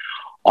stuff,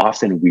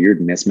 often weird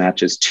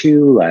mismatches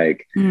too.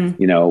 Like,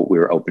 we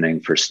were opening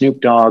for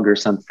Snoop Dogg or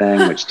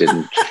something, which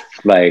didn't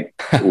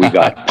we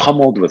got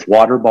pummeled with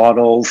water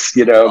bottles,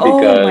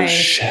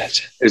 because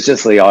it's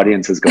just the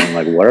audience is going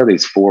like, what are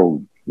these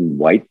four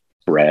white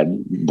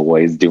bread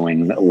boys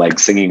doing, like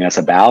singing us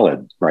a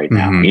ballad right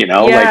now,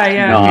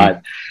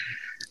 not,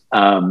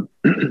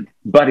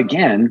 but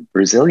again,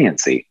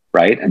 resiliency,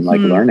 right? And like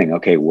learning,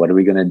 okay, what are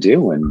we going to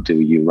do? And do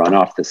you run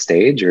off the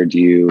stage, or do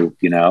you,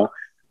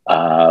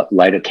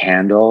 light a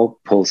candle,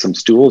 pull some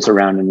stools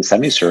around in a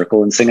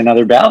semicircle and sing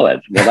another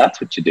ballad? Well, that's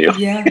what you do.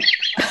 Yeah.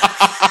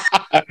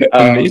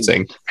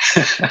 Amazing.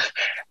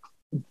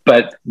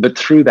 But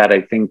through that,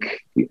 I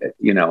think,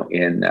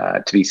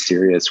 to be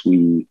serious,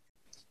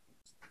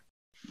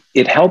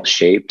 it helped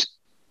shaped,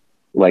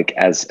 like,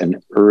 as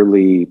an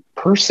early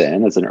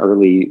person, as an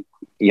early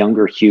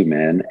younger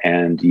human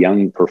and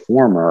young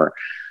performer,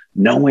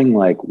 knowing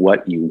like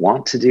what you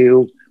want to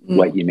do,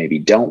 what you maybe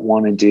don't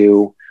want to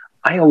do.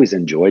 I always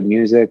enjoyed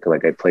music.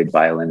 Like, I played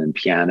violin and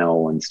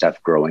piano and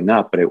stuff growing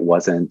up, but it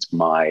wasn't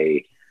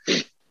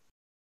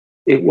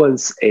it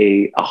was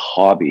a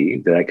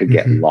hobby that I could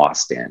get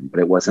lost in,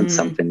 but it wasn't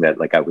something that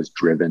like I was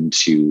driven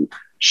to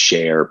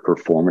share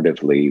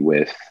performatively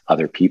with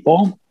other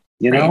people.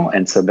 you know?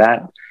 And so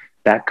that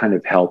kind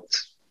of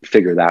helped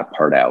figure that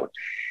part out.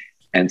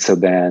 And so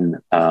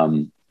then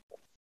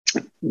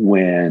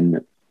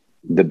when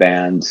the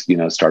band, you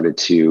know, started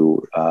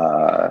to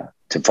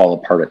fall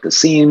apart at the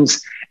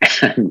seams,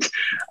 and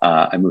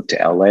I moved to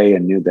LA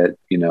and knew that,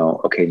 you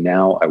know, okay,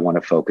 now I want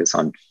to focus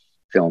on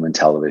film and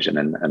television,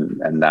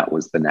 and that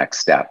was the next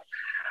step.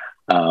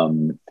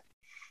 And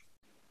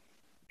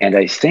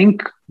I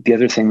think the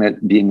other thing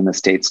that being in the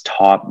States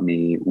taught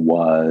me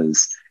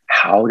was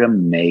how to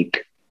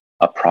make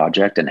a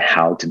project and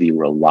how to be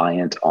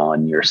reliant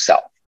on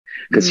yourself.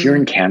 Because here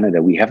in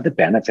Canada, we have the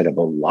benefit of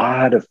a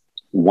lot of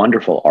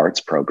wonderful arts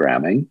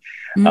programming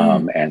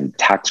and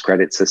tax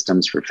credit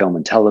systems for film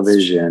and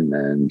television,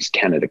 and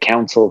Canada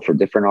Council for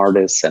different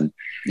artists. And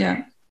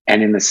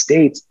in the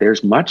States,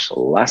 there's much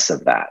less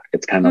of that.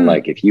 It's kind of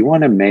like, if you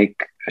want to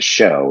make a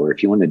show or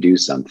if you want to do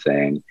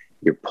something,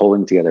 you're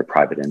pulling together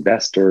private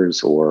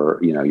investors, or,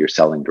 you know, you're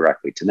selling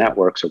directly to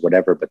networks or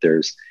whatever, but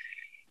there's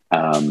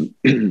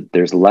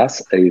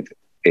less of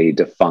a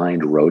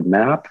defined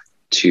roadmap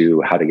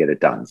to how to get it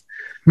done.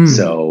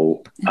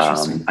 So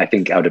I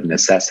think out of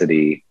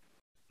necessity,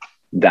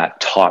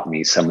 that taught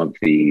me some of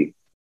the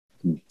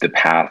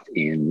path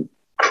in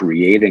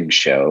creating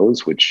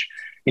shows, which,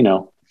 you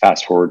know,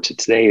 fast forward to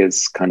today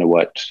is kind of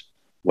what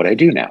I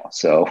do now.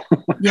 So,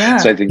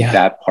 so I think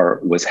that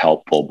part was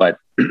helpful, but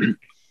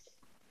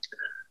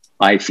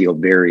I feel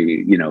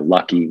very, you know,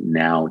 lucky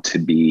now to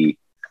be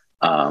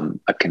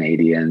a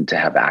Canadian, to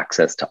have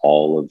access to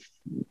all of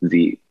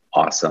the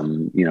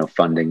awesome, you know,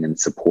 funding and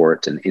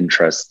support and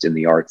interest in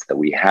the arts that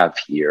we have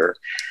here,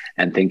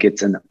 and think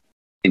it's an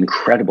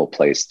incredible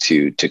place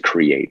to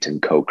create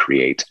and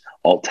co-create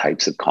all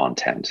types of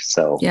content.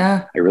 So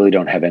I really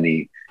don't have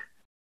any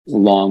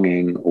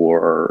longing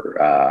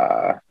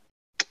or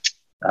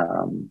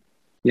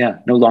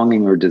no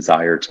longing or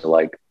desire to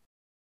like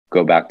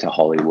go back to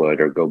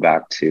Hollywood or go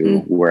back to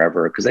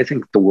wherever, because I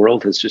think the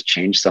world has just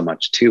changed so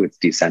much too. It's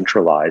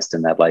decentralized,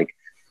 and that like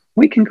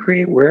we can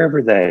create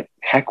wherever the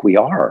heck we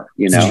are,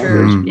 you know.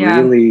 There's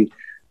really,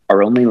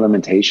 our only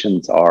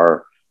limitations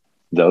are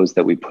those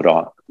that we put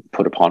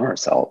upon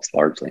ourselves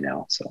largely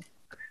now. So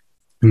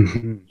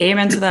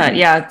amen to that.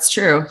 Yeah, it's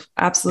true.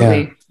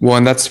 Absolutely. Yeah. Well,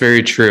 and that's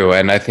very true.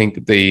 And I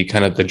think the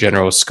kind of the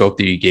general scope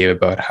that you gave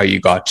about how you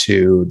got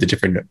to the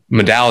different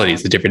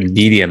modalities, the different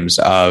mediums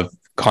of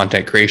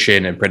content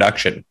creation and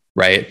production,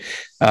 right?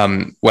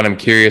 What I'm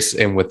curious,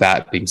 and with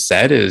that being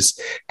said, is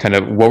kind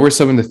of what were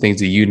some of the things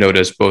that you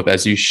noticed both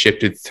as you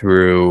shifted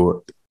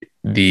through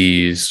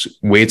these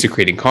ways of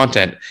creating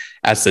content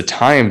as the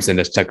times and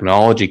as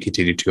technology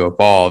continued to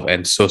evolve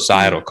and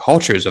societal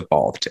cultures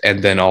evolved,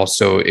 and then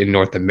also in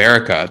North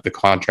America, the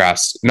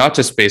contrast, not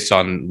just based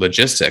on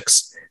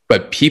logistics,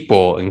 but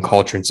people and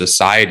culture and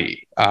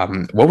society.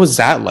 What was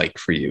that like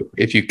for you?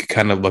 If you could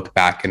kind of look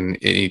back in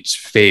each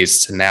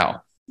phase to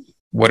now,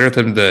 what are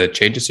the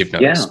changes you've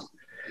noticed?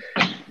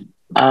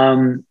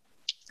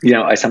 You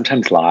know, I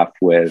sometimes laugh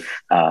with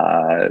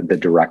the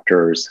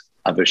directors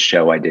of a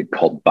show I did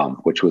called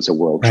Bump, which was a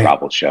world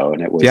travel show,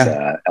 and it was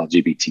a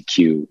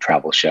LGBTQ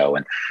travel show.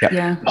 And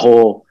the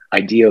whole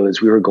idea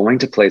is we were going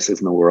to places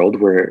in the world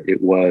where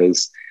it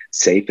was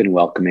safe and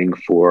welcoming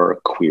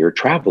for queer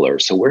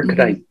travelers. So where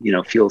could I, you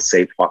know, feel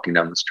safe walking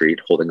down the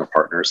street, holding a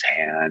partner's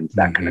hand,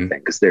 that kind of thing?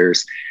 Because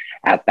there's,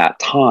 at that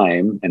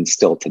time and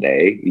still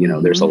today, you know,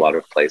 there's a lot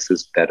of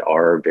places that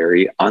are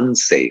very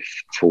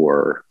unsafe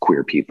for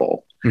queer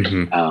people.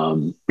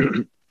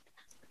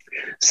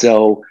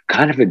 So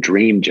kind of a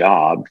dream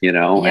job, you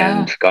know,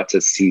 and got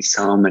to see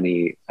so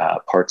many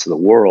parts of the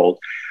world.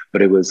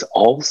 But it was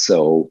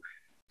also,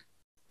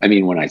 I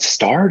mean, when I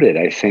started,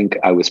 I think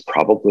I was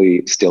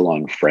probably still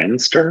on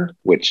Friendster,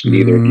 which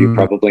neither of you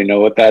probably know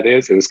what that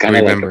is. It was kind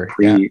of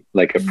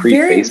like a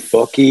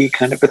pre-Facebooky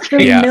kind of a thing.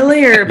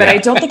 Familiar, but I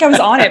don't think I was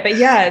on it. But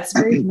yeah, it's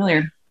very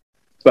familiar.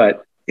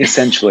 But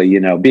essentially,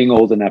 you know, being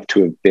old enough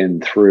to have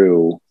been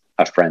through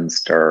a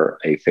Friendster,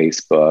 a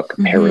Facebook,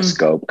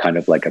 Periscope, kind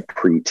of like a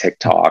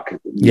pre-TikTok,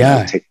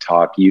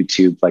 TikTok,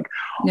 YouTube, like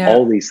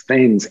all these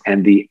things,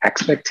 and the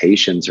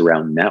expectations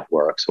around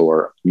networks,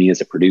 or me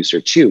as a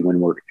producer too, when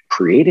we're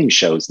creating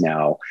shows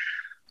now,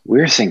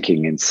 we're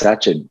thinking in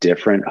such a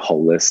different,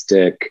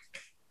 holistic,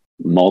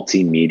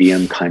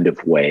 multi-medium kind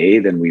of way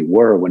than we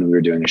were when we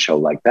were doing a show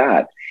like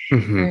that.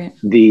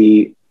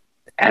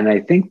 And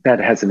I think that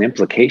has an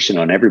implication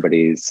on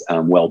everybody's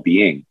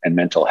well-being and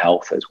mental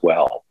health as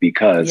well,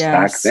 because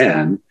back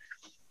then,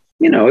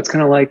 you know, it's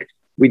kind of like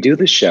we do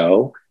the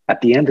show.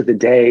 At the end of the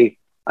day,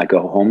 I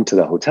go home to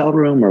the hotel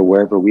room or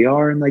wherever we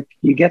are, and like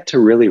you get to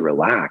really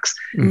relax.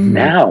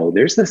 Now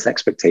there's this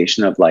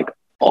expectation of like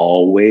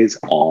always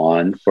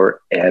on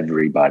for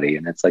everybody.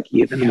 And it's like,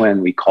 even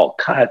when we call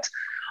cut,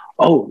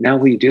 oh, now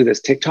will you do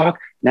this TikTok?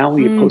 Now will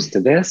you post to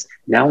this?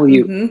 Now will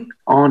you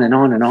on and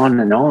on and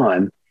on and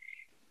on?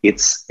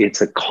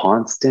 It's a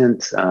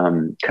constant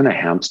kind of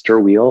hamster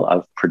wheel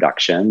of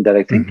production that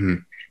I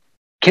think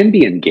can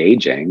be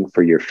engaging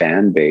for your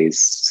fan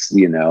base,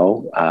 you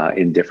know,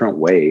 in different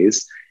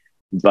ways,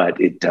 but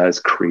it does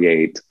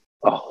create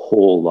a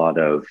whole lot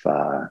of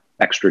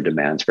extra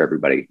demands for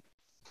everybody.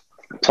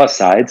 Plus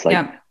sides,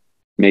 like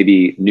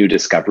maybe new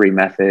discovery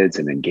methods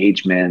and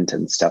engagement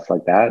and stuff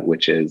like that,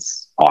 which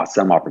is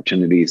awesome.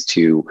 Opportunities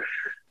to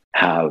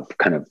have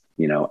kind of,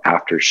 you know,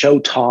 after show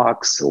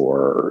talks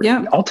or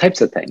all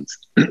types of things.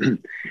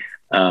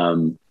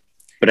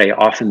 But I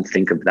often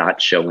think of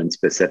that show in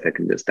specific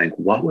and just think,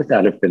 what would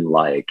that have been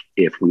like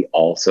if we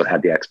also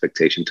had the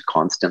expectation to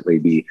constantly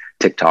be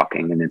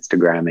TikToking and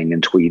Instagramming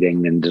and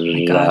tweeting and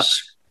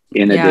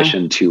in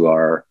addition to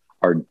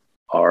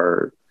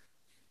our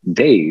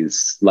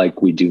days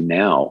like we do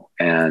now.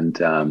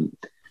 And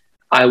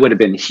I would have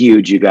been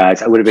huge, you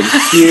guys. I would have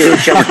been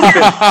huge. I would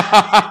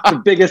have been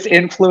the biggest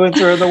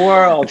influencer in the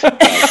world.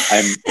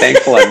 I'm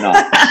thankful I'm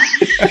not.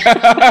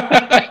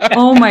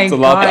 Oh my God. It's a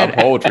lot to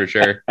uphold for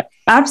sure.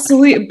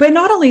 Absolutely. But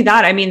not only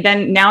that, I mean,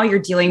 then now you're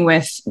dealing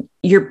with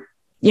you're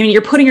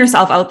putting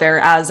yourself out there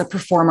as a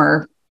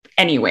performer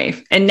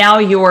anyway. And now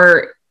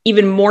you're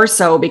even more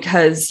so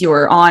because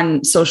you're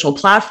on social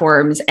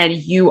platforms and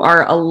you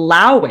are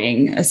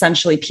allowing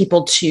essentially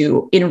people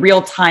to in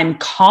real time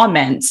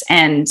comment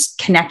and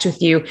connect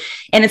with you.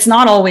 And it's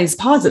not always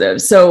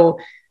positive. So,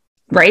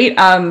 right.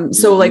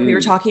 So like we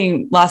were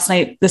talking last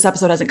night, this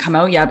episode hasn't come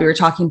out yet. We were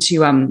talking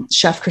to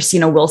Chef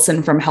Christina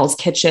Wilson from Hell's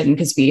Kitchen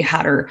because we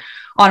had her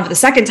on for the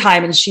second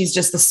time and she's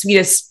just the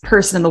sweetest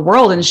person in the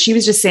world. And she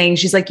was just saying,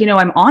 she's like, you know,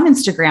 I'm on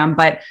Instagram,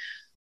 but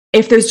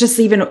if there's just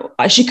even,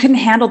 she couldn't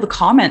handle the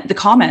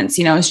comments,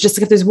 you know, it's just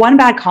like, if there's one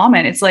bad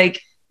comment, it's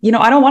like, you know,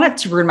 I don't want it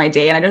to ruin my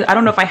day. And I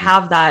don't know if I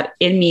have that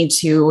in me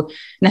to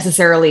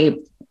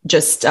necessarily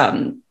just,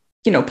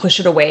 you know, push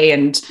it away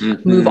and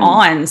move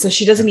on. So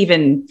she doesn't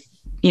even,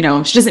 you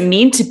know, she doesn't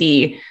mean to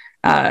be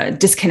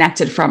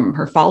disconnected from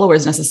her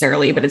followers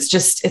necessarily, but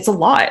it's a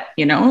lot,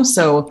 you know?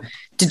 So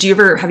have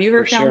you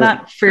ever found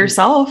that for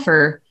yourself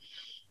or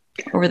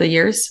over the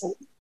years?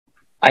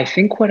 I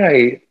think what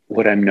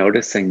I'm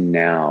noticing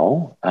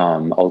now,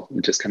 I'll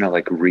just kind of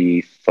like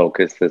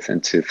refocus this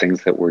into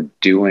things that we're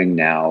doing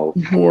now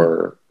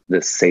for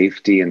the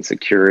safety and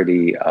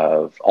security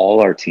of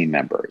all our team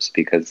members,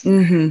 because,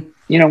 you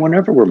know,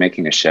 whenever we're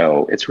making a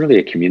show, it's really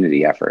a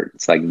community effort.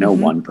 It's like no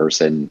one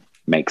person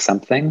makes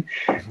something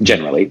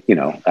generally, you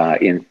know,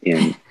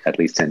 in at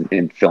least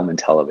in film and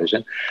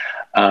television.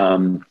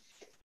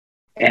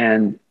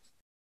 And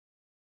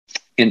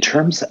in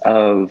terms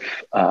of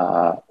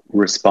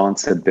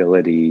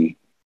responsibility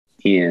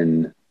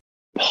in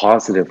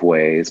positive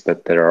ways,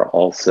 but that are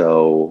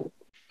also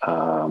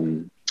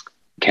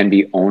can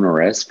be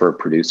onerous for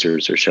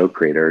producers or show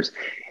creators,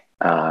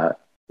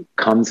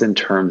 comes in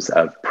terms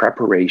of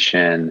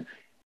preparation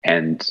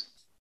and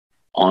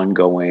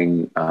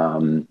ongoing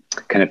kind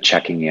of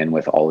checking in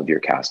with all of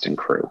your cast and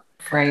crew.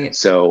 Right.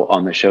 So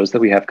on the shows that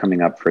we have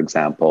coming up, for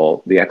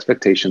example, the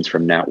expectations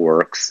from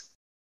networks,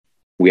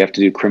 we have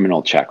to do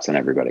criminal checks on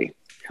everybody.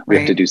 We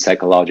have to do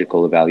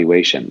psychological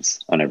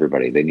evaluations on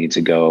everybody. They need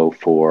to go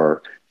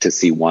to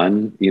see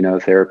one, you know,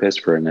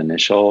 therapist for an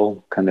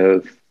initial kind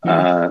of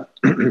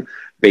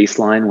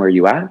baseline where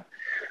you at.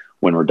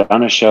 When we're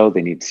done a show,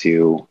 they need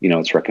to, you know,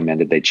 it's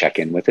recommended they check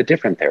in with a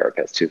different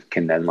therapist who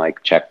can then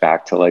like check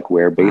back to like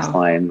where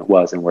baseline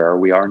was and where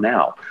we are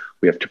now.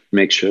 We have to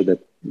make sure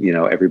that, you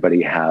know,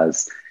 everybody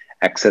has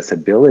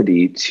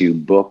accessibility to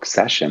book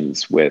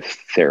sessions with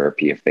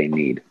therapy if they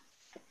need.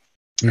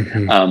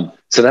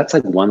 So that's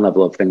like one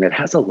level of thing that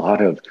has a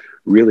lot of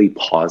really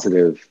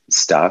positive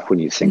stuff when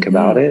you think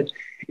about it,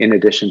 in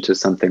addition to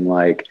something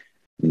like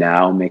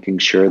now making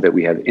sure that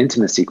we have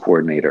intimacy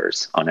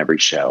coordinators on every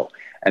show.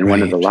 And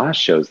one of the last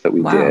shows that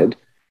we did,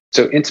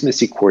 so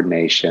intimacy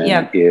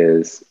coordination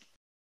is...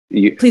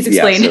 Please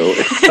explain.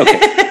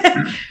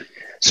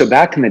 So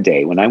back in the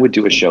day when I would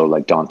do a show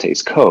like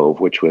Dante's Cove,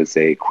 which was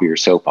a queer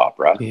soap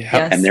opera,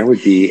 and there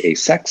would be a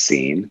sex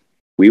scene,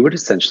 we would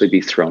essentially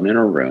be thrown in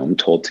a room,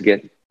 told to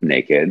get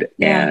naked,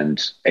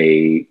 and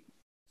a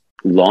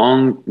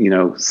long, you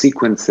know,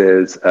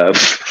 sequences of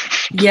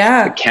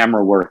the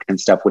camera work and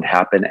stuff would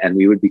happen. And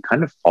we would be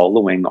kind of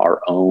following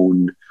our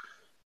own,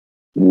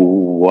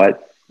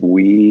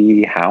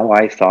 how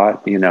I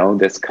thought, you know,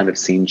 this kind of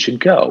scene should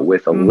go,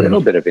 with a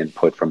little bit of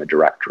input from a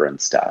director and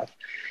stuff.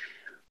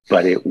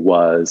 But it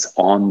was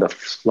on the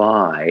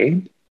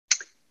fly,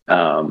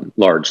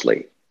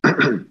 largely.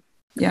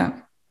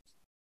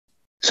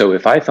 So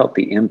if I felt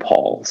the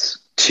impulse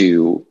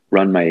to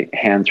run my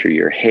hand through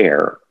your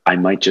hair, I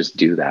might just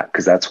do that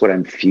because that's what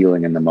I'm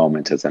feeling in the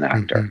moment as an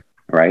actor,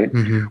 right?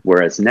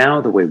 Whereas now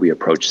the way we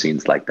approach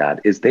scenes like that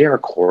is they are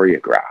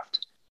choreographed.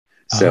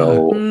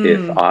 So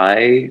if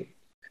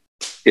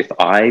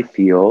I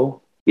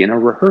feel in a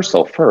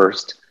rehearsal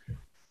first,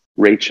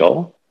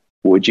 Rachel,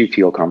 would you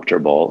feel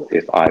comfortable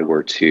if I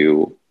were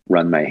to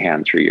run my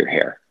hand through your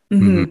hair?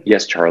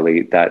 Yes,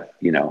 Charlie, that,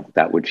 you know,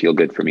 that would feel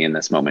good for me in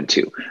this moment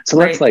too. So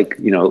let's like,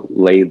 you know,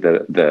 lay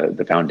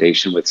the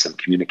foundation with some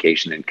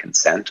communication and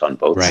consent on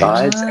both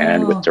sides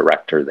and with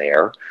director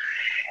there,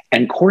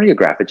 and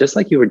choreograph it just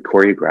like you would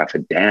choreograph a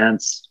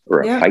dance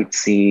or a fight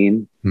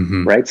scene,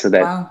 right? So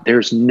that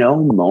there's no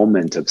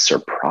moment of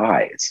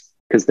surprise.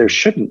 because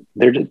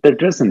there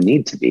doesn't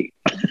need to be.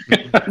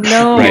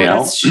 No, You know?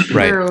 that's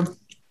true.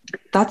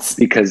 That's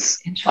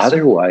because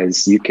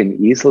otherwise you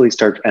can easily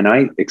start. And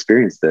I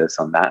experienced this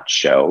on that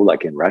show,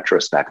 like in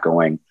retrospect,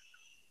 going,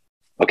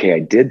 okay, I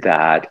did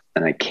that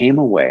and I came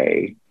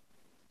away.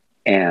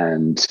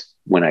 And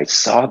when I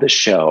saw the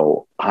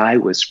show, I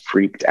was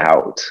freaked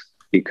out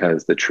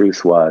because the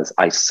truth was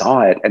I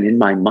saw it. And in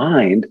my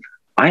mind,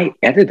 I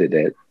edited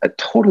it a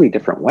totally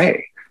different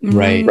way.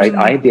 Right. Right.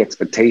 I had the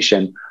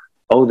expectation,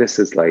 oh, this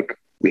is like,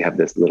 we have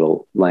this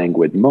little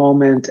languid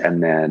moment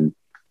and then,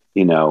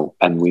 you know,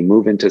 and we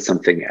move into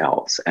something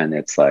else and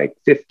it's like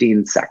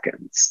 15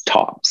 seconds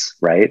tops.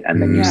 Right.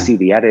 And then you see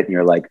the edit and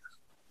you're like,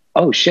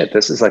 oh shit,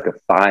 this is like a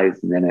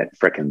 5-minute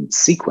freaking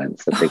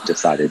sequence that they've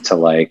decided to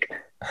like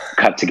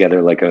cut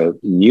together like a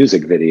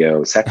music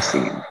video sex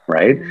scene.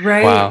 Right.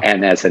 Right. Wow.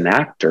 And as an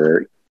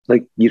actor,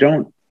 like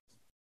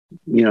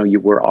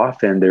we're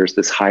often, there's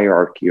this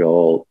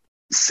hierarchical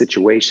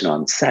situation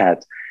on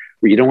set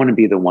where you don't want to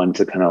be the one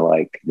to kind of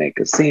like make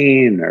a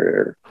scene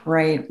or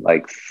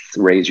like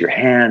raise your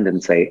hand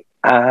and say,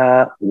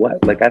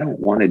 what? Like, I don't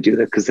want to do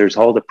that because there's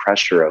all the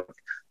pressure of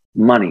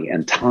money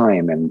and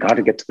time and got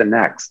to get to the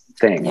next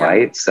thing.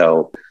 Right.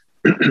 So,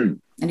 and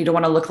you don't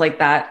want to look like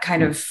that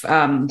kind of,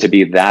 to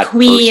be that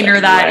queen person,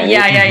 or that. right?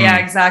 Yeah,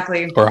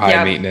 exactly. Or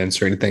high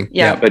maintenance or anything.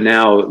 Yeah. But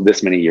now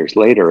this many years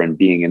later and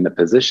being in the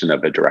position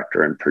of a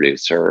director and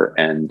producer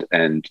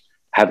and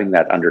having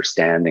that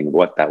understanding of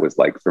what that was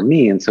like for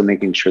me. And so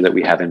making sure that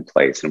we have in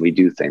place and we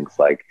do things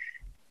like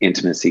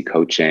intimacy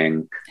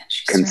coaching,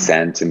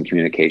 consent and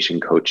communication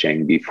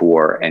coaching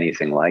before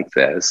anything like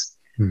this.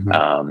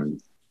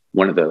 One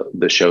of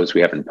the shows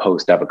we have in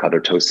post, Avocado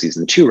Toast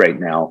season 2 right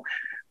now,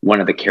 one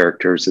of the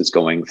characters is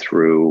going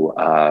through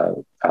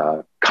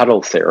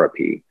cuddle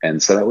therapy.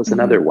 And so that was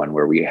another one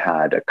where we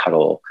had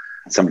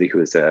somebody who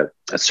is a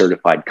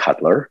certified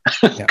cuddler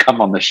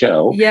come on the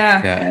show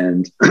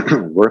and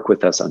work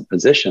with us on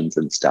positions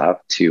and stuff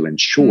to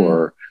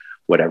ensure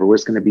whatever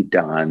was going to be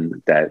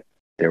done, that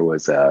there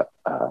was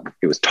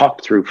it was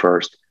talked through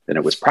first, then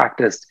it was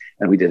practiced.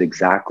 And we did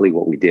exactly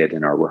what we did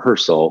in our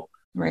rehearsal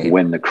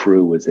when the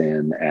crew was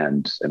in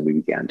and we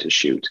began to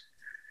shoot.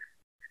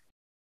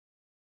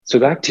 So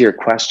back to your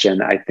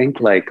question, I think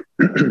like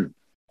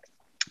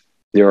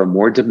there are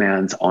more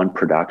demands on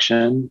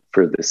production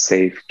for the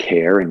safe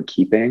care and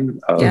keeping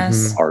of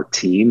our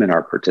team and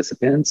our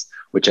participants,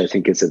 which I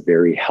think is a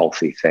very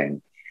healthy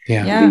thing.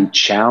 The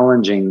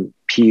challenging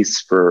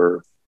piece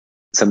for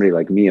somebody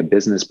like me, a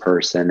business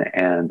person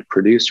and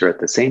producer at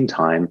the same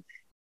time,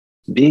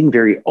 being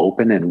very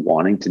open and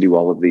wanting to do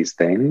all of these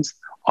things,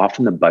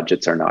 often the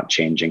budgets are not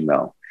changing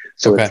though.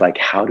 So it's like,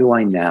 how do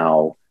I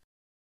now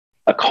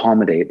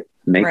accommodate,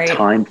 make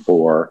time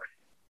for,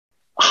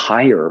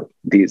 hire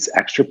these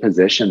extra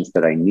positions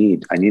that I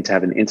need? I need to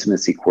have an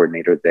intimacy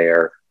coordinator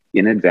there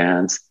in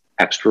advance,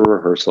 extra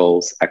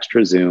rehearsals,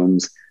 extra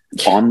Zooms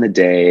on the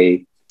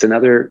day.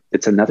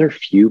 It's another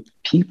few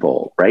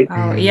people, right?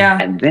 Oh, yeah.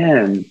 And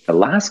then the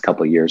last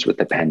couple of years with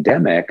the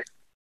pandemic,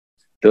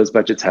 those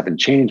budgets haven't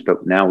changed,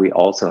 but now we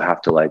also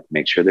have to like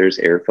make sure there's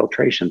air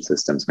filtration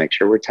systems, make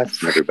sure we're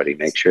testing everybody,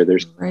 make sure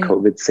there's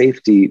COVID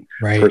safety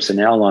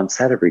personnel on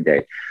set every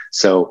day.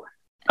 So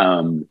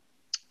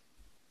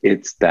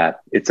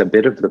it's a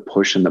bit of the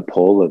push and the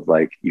pull of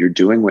like, you're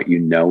doing what you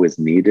know is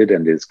needed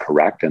and is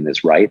correct and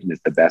is right and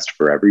is the best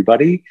for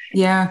everybody.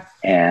 Yeah.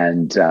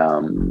 And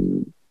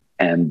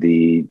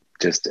the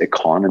just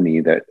economy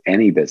that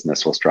any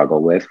business will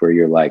struggle with, where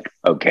you're like,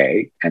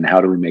 okay, and how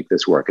do we make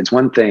this work? It's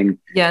one thing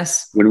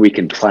when we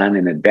can plan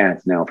in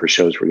advance now for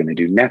shows we're going to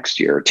do next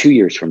year or 2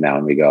 years from now,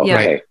 and we go,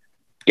 okay,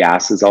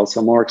 gas is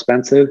also more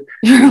expensive.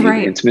 We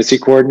need intimacy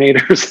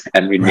coordinators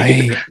and we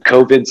need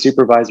COVID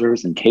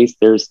supervisors in case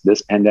there's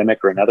this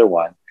pandemic or another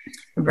one.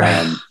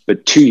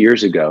 But 2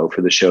 years ago,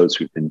 for the shows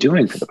we've been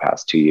doing for the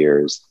past 2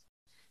 years,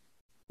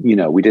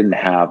 we didn't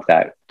have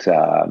that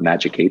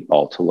magic 8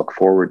 ball to look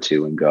forward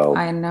to and go,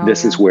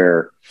 this is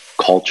where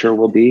culture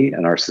will be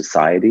in our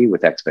society,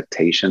 with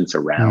expectations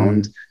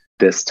around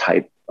this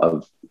type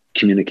of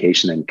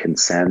communication and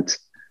consent,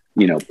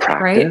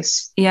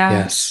 practice.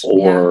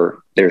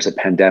 Or there's a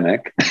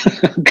pandemic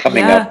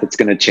coming up that's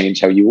going to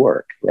change how you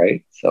work.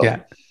 Right. So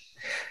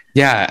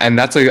Yeah, and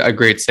that's a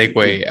great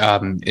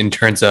segue in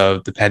terms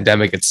of the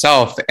pandemic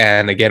itself.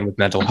 And again, with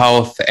mental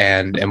health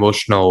and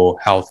emotional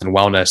health and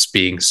wellness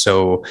being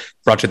so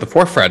brought to the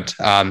forefront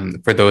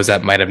for those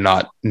that might have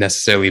not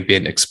necessarily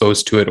been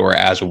exposed to it or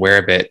as aware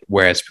of it,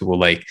 whereas people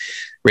like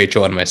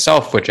Rachel and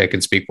myself, which I can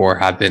speak for,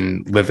 have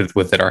been living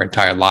with it our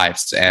entire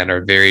lives and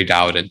are very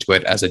dialed into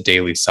it as a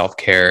daily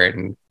self-care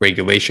and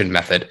regulation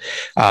method.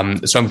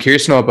 So I'm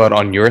curious to know about,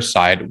 on your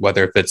side,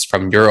 whether if it's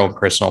from your own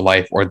personal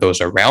life or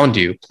those around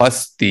you,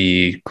 plus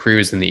the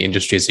crews and the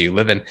industries that you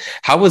live in,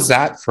 how was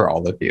that for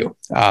all of you,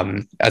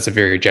 as a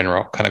very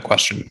general kind of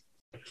question?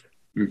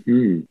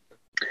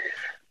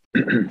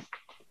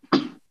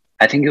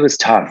 I think it was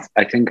tough.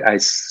 I think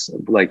to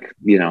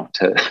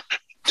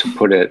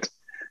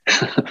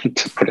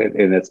put it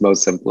in its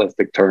most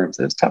simplistic terms,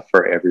 it's tough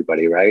for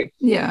everybody, right?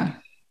 Yeah.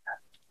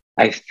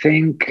 I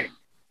think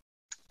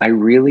I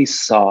really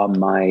saw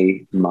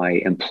my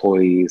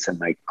employees and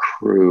my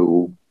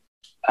crew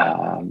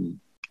kind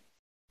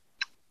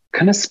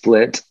of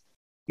split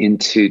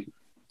into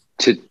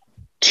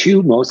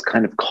two most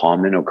kind of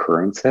common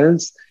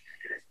occurrences.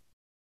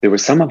 There were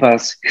some of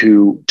us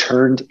who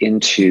turned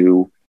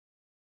into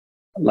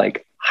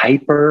like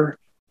hyper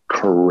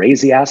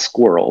crazy ass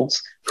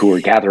squirrels who were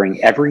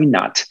gathering every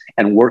nut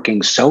and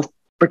working so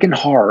freaking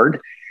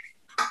hard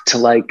to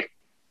like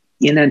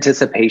in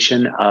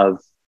anticipation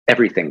of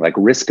everything, like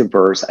risk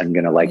averse. I'm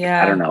going to like,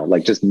 I don't know,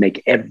 like just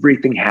make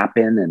everything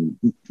happen and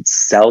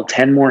sell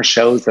 10 more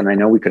shows than I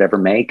know we could ever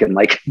make. And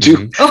like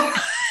do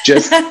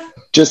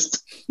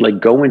just like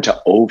go into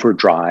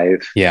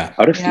overdrive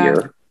out of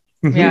fear,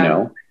 you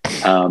know?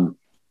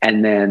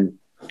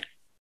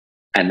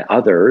 And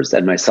others,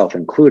 and myself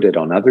included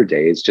on other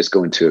days, just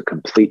go into a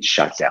complete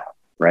shutdown,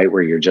 right?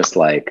 Where you're just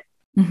like,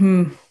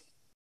 the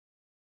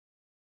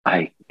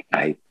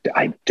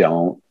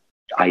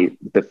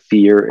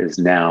fear is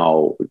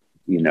now,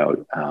 you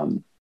know,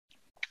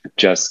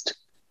 just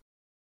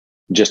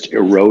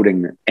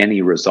eroding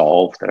any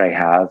resolve that I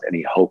have,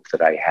 any hope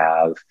that I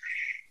have,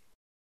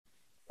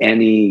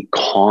 any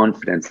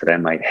confidence that I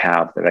might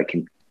have that I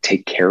can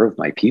take care of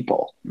my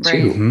people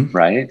too.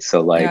 Right.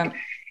 So like,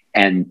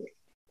 and,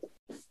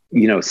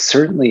 you know,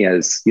 certainly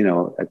as, you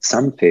know, at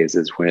some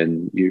phases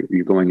when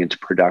you're going into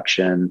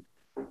production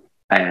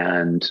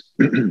and,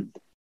 you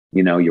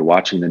know, you're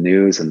watching the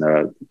news and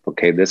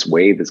this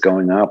wave is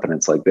going up and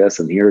it's like this,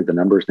 and here are the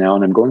numbers now.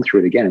 And I'm going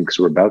through it again because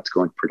we're about to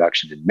go into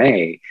production in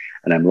May,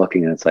 and I'm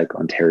looking and it's like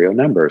Ontario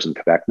numbers and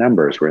Quebec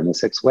numbers. We're in the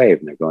 6th wave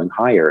and they're going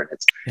higher. And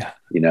it's,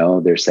 you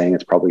know, they're saying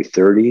it's probably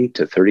 30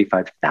 to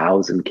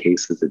 35,000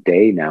 cases a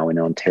day now in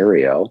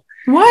Ontario.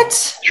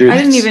 What? I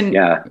didn't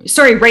even,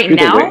 sorry, right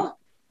now?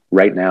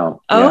 Right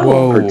now,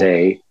 per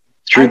day,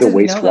 through the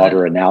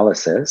wastewater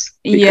analysis,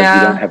 because we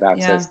don't have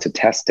access to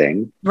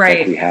testing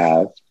like we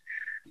have.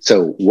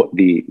 So what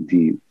the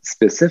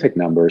specific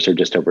numbers are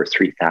just over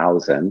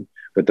 3,000,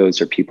 but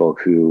those are people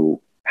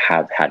who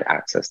have had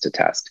access to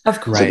test.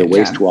 Of course. So the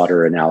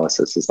wastewater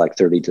analysis is like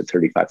 30 to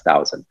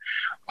 35,000.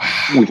 Wow.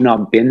 We've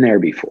not been there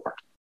before,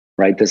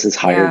 right? This is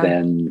higher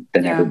than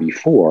ever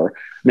before.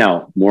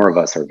 Now, more of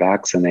us are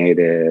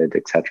vaccinated,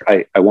 et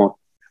cetera. I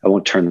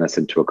won't turn this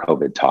into a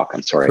COVID talk.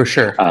 I'm sorry. For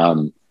sure.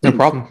 No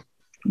problem.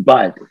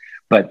 But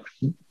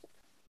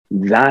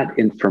that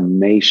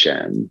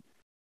information,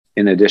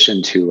 in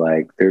addition to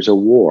like, there's a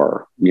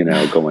war, you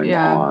know, going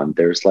on,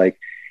 there's like,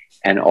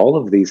 and all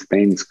of these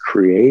things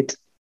create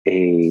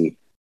a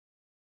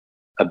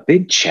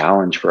big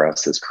challenge for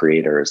us as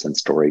creators and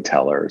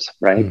storytellers,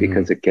 right?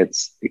 Because it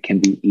can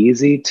be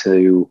easy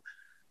to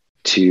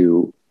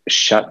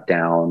shut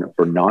down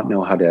or not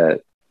know how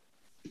to,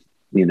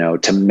 you know,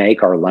 to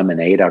make our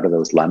lemonade out of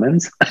those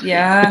lemons.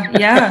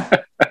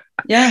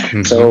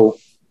 So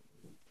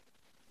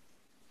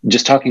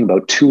just talking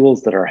about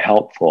tools that are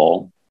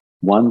helpful,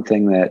 one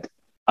thing that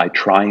I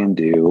try and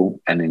do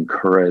and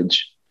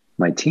encourage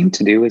my team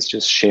to do is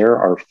just share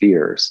our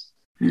fears.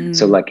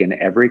 So like in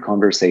every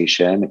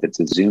conversation, if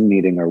it's a Zoom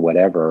meeting or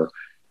whatever,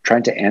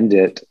 trying to end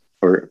it,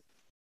 or,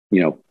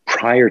 you know,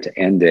 prior to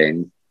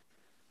ending,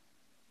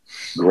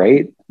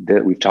 great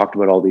that we've talked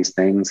about all these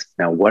things.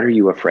 Now, what are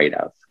you afraid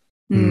of?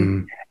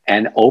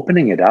 And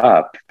opening it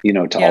up, you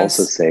know, to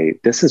also say,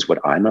 this is what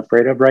I'm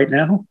afraid of right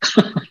now.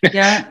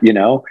 You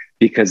know,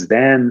 because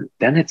then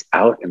it's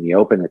out in the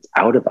open, it's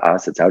out of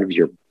us, it's out of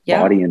your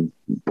body and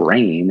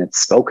brain, it's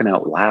spoken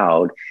out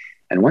loud.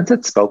 And once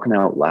it's spoken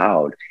out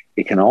loud,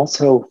 it can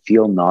also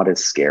feel not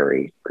as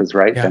scary because,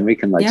 then we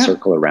can like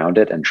circle around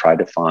it and try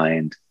to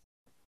find,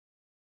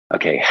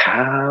 okay,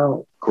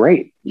 how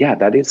great. Yeah,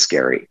 that is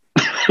scary.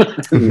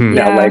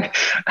 Now, like,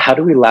 how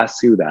do we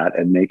lasso that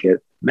and make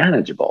it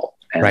manageable?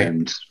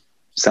 And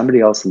somebody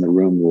else in the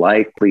room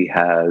likely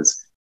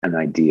has an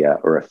idea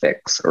or a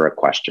fix or a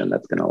question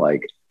that's going to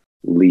like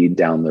lead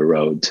down the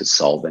road to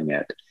solving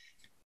it.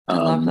 I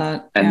love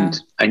that. And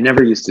I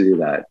never used to do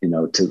that, you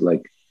know, to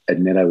like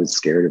admit I was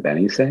scared of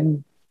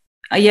anything.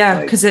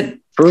 Because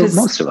for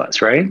most of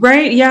us, right?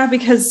 Right. Yeah.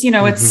 Because, you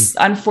know, it's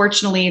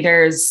unfortunately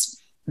there's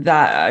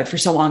that for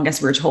so long, I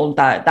guess we were told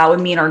that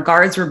would mean our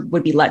guards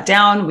would be let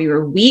down. We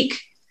were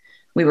weak.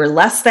 We were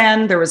less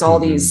than. There was all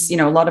these, you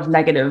know, a lot of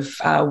negative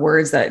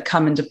words that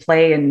come into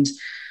play. And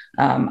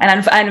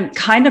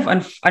kind of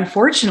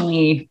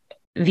unfortunately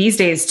these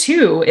days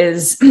too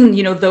is,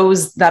 you know,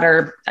 those that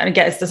are, I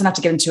guess it doesn't have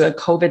to get into a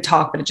COVID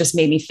talk, but it just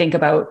made me think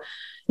about,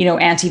 you know,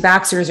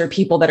 anti-vaxxers or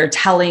people that are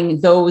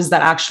telling those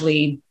that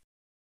actually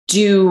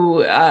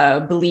do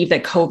believe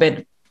that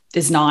COVID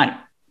is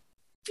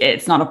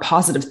it's not a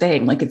positive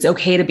thing. Like it's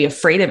okay to be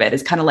afraid of it.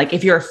 It's kind of like,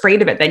 if you're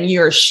afraid of it, then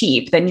you're a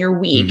sheep, then you're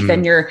weak,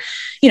 then you're,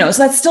 you know,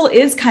 so that still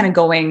is kind of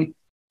going,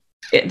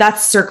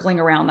 that's circling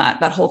around that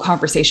whole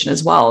conversation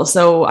as well.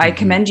 So I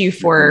commend you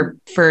for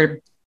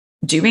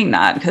doing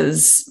that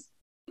because,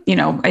 you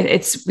know,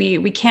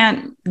 we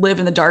can't live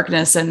in the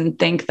darkness and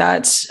think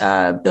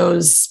that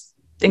those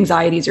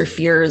anxieties or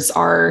fears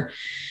are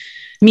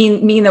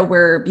mean that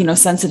we're,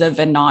 sensitive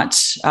and not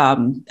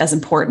as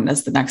important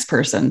as the next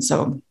person.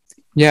 So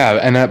yeah,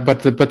 and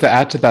but to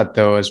add to that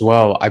though as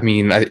well, I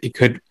mean,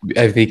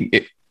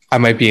 I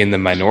might be in the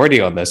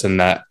minority on this, and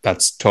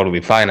that's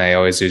totally fine. I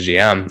always usually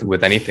am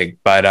with anything,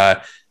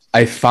 but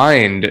I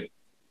find,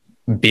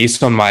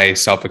 based on my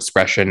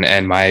self-expression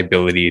and my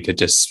ability to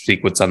just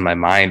speak what's on my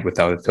mind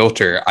without a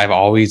filter, I've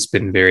always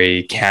been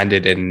very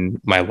candid in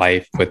my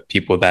life with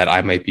people that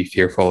I might be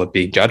fearful of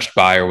being judged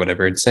by or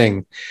whatever, and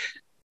saying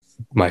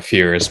my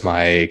fears,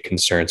 my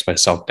concerns, my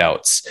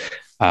self-doubts,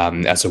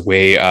 as a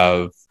way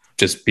of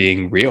just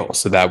being real.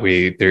 So that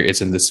way there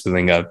isn't this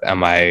feeling of,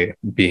 am I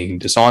being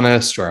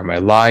dishonest or am I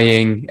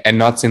lying? And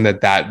not saying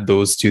that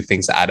those two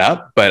things add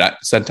up, but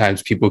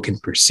sometimes people can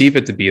perceive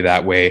it to be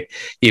that way,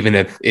 even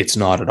if it's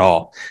not at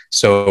all.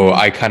 So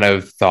I kind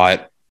of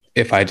thought,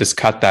 if I just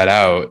cut that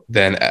out,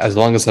 then as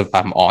long as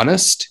I'm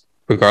honest,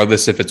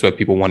 regardless if it's what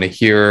people want to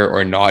hear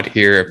or not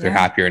hear, if they're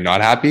happy or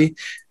not happy,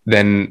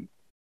 then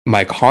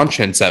my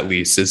conscience at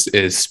least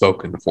is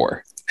spoken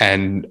for.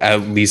 And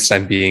at least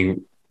I'm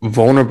being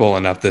vulnerable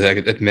enough to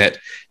admit,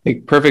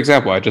 like, perfect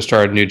example, I just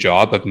started a new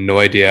job. I have no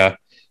idea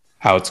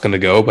how it's going to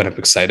go, but I'm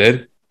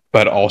excited.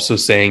 But also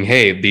saying,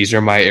 hey, these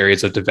are my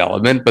areas of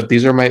development, but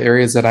these are my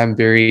areas that I'm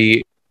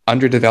very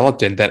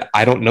underdeveloped in, that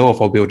I don't know if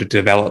I'll be able to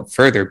develop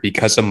further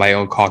because of my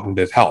own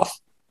cognitive health.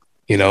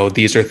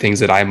 These are things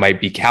that I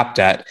might be capped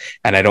at,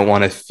 and I don't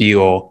want to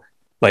feel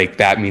like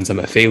that means I'm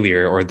a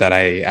failure or that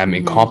I am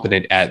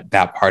incompetent at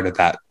that part of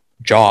that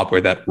job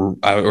or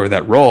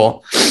that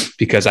role,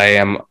 because I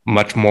am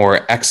much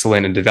more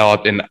excellent and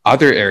developed in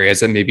other areas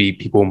that maybe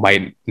people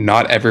might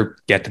not ever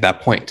get to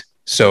that point.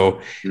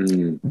 So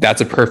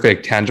that's a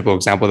perfect tangible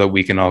example that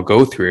we can all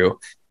go through.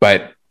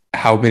 But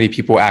how many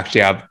people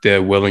actually have the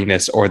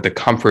willingness or the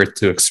comfort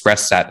to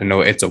express that and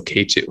know it's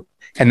okay to?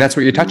 And that's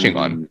what you're touching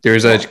on.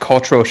 There's a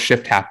cultural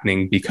shift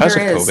happening because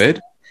of COVID.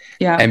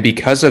 Yeah. And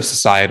because of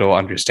societal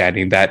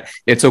understanding that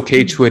it's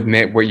okay to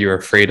admit what you're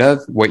afraid of,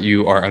 what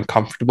you are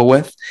uncomfortable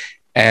with,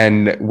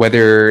 and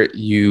whether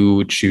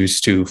you choose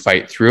to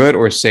fight through it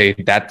or say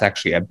that's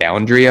actually a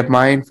boundary of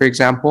mine, for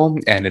example,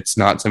 and it's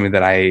not something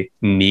that I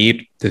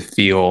need to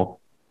feel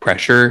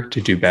pressure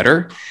to do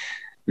better.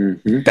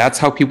 That's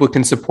how people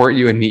can support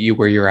you and meet you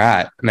where you're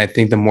at. And I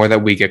think the more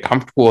that we get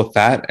comfortable with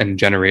that, and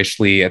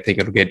generationally, I think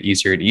it'll get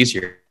easier and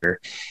easier.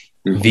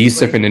 These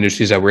different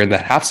industries that we're in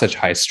that have such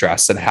high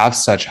stress, that have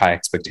such high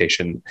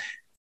expectation,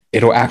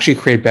 it'll actually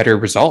create better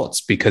results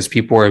because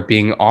people are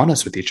being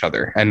honest with each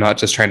other and not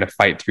just trying to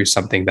fight through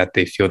something that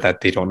they feel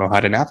that they don't know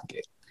how to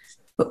navigate.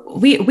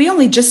 We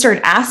only just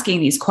started asking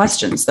these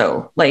questions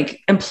though.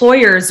 Like,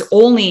 employers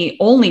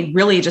only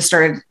really just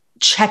started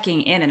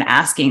checking in and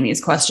asking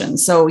these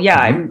questions. So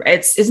yeah,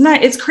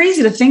 it's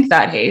crazy to think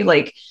that, hey,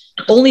 like,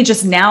 only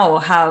just now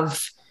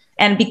have.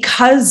 And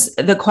because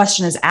the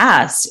question is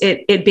asked,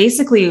 it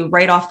basically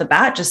right off the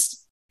bat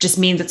just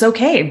means it's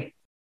okay.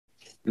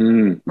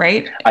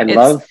 Right? I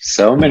love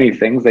so many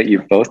things that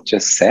you've both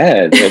just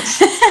said.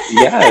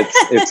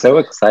 It's so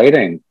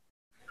exciting,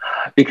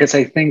 because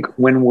I think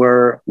when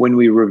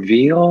we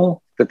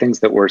reveal the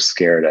things that we're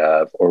scared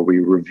of, or we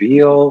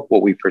reveal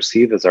what we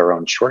perceive as our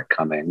own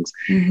shortcomings,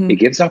 it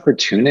gives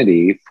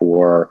opportunity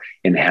for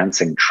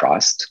enhancing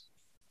trust,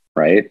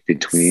 right,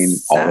 between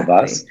all of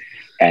us.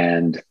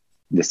 And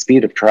the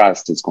speed of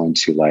trust is going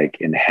to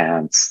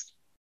enhance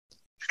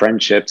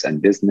friendships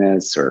and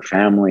business or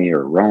family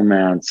or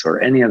romance or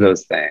any of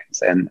those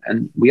things.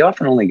 And we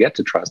often only get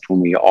to trust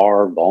when we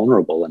are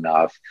vulnerable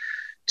enough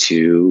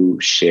to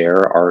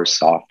share our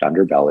soft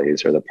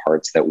underbellies, or the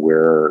parts that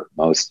we're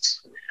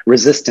most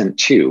resistant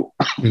to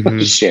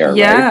share.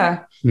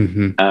 Yeah.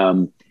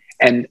 Right?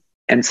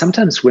 And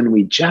sometimes when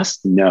we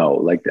just know,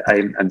 like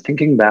I'm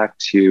thinking back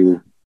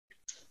to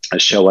a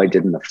show I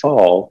did in the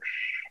fall,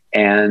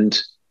 and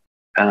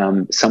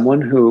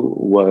someone who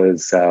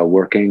was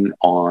working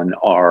on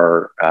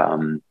our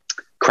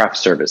craft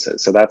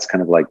services. So that's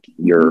kind of like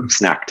your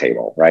snack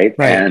table, right?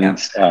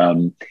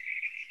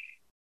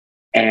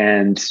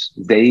 And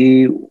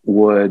they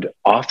would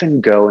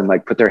often go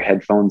and put their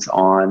headphones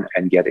on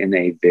and get in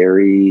a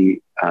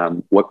very,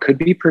 what could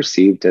be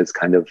perceived as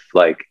kind of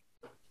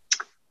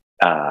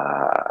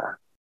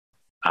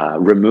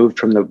removed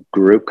from the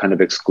group, kind of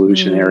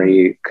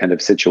exclusionary kind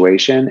of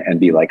situation, and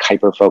be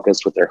hyper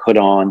focused with their hood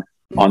on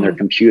their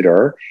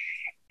computer.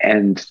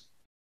 And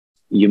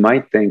you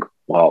might think,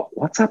 well,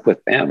 what's up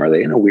with them? Are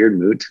they in a weird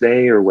mood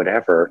today or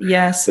whatever?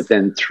 Yes. But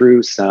then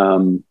through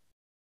some,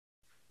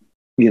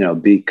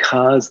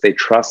 because they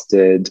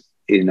trusted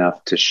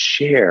enough to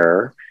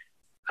share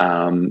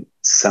some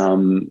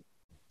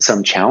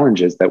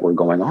challenges that were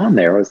going on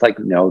there, I was like,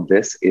 no,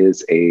 this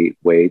is a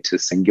way to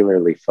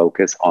singularly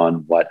focus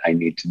on what I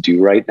need to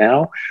do right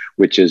now,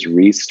 which is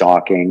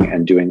restocking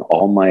and doing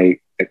all my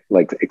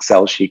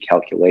Excel sheet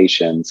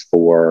calculations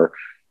for,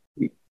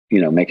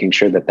 making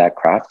sure that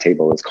craft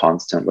table is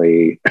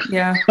constantly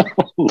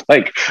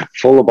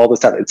full of all this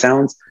stuff. It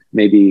sounds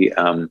maybe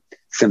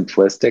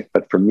simplistic,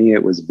 but for me,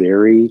 it was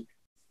very,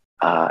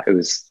 it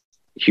was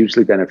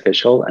hugely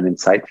beneficial and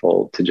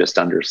insightful to just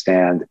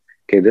understand,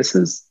 okay,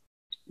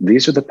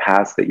 these are the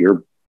paths that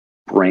your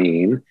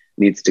brain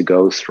needs to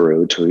go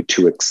through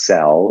to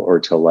excel, or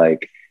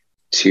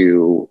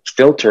to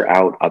filter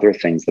out other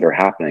things that are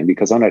happening.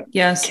 Because on a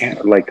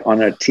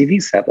on a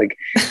TV set, like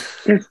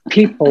there's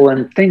people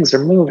and things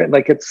are moving,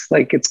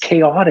 it's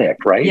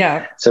chaotic, right?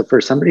 Yeah. So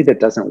for somebody that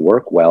doesn't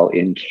work well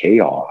in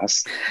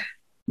chaos,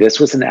 this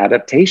was an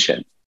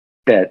adaptation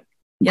that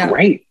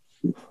great.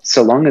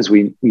 So long as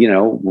we,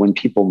 when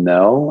people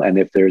know, and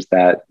if there's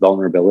that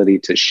vulnerability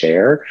to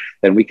share,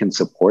 then we can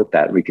support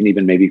that. We can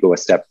even maybe go a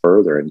step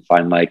further and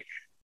find like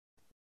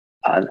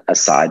a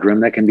side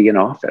room that can be an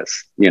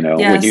office, when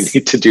you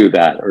need to do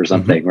that or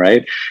something,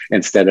 right?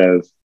 Instead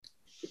of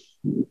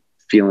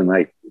feeling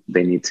like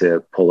they need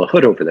to pull a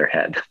hood over their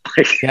head.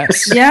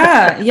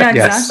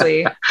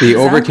 Exactly. The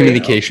over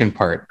communication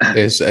part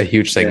is a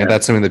huge thing. And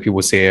that's something that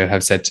people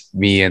have said to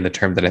me, and the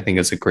term that I think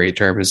is a great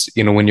term is,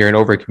 when you're an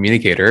over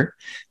communicator,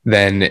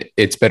 then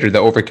it's better to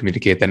over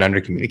communicate than under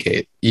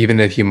communicate. Even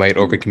if you might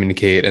over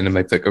communicate and it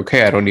might be like,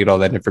 okay, I don't need all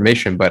that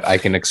information, but I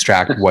can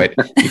extract what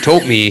you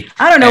told me.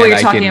 I don't know what you're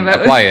talking about.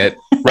 Apply it.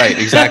 Right.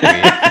 Exactly.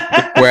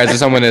 Whereas if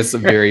someone is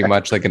very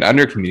much like an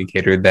under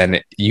communicator,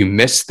 then you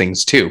miss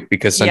things too,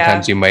 because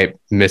sometimes you might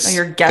miss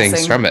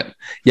things from it.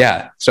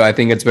 Yeah. So I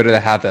think it's better to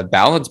have that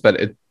balance,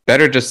 but it's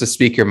better just to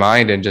speak your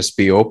mind and just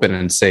be open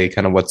and say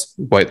kind of what's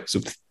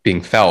being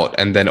felt.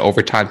 And then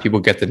over time, people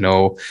get to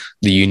know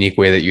the unique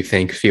way that you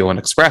think, feel, and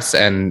express,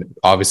 and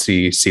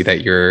obviously see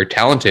that you're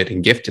talented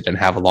and gifted and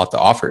have a lot to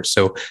offer.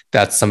 So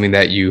that's something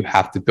that you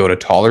have to build a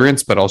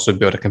tolerance, but also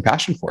build a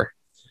compassion for.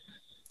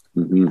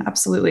 Mm-hmm.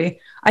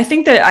 Absolutely. I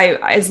think that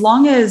as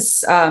long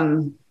as,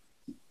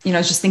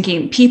 just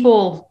thinking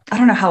people, I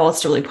don't know how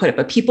else to really put it,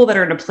 but people that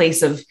are in a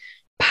place of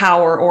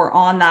power or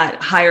on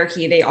that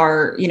hierarchy, they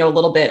are, a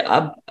little bit,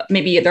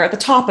 maybe they're at the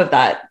top of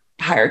that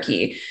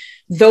hierarchy.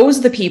 Those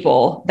are the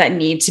people that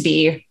need to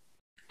be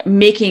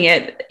making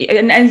it,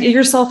 and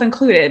yourself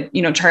included,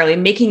 Charlie,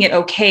 making it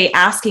okay,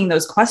 asking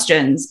those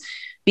questions,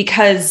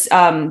 because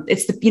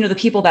it's the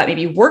people that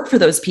maybe work for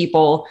those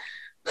people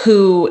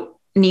who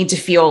need to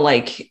feel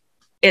like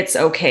it's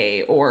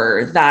okay,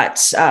 or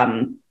that,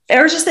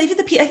 or just I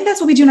think that's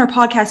what we do in our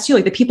podcast too.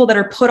 Like the people that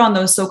are put on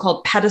those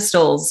so-called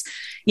pedestals,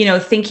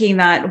 thinking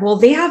that, well,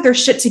 they have their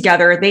shit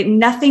together.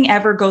 Nothing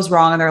ever goes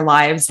wrong in their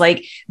lives.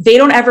 Like they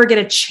don't ever get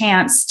a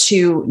chance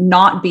to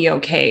not be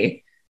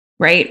okay.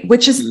 Right.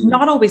 Which is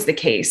not always the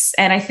case.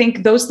 And I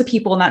think those are the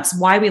people, and that's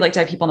why we like to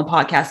have people on the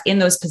podcast in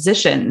those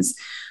positions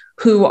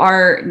who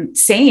are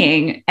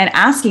saying and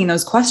asking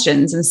those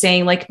questions and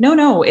saying like,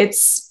 no,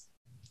 it's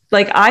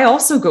like, I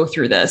also go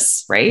through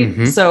this. Right.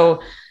 Mm-hmm. So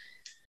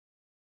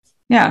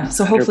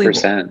hopefully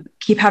we'll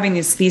keep having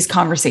these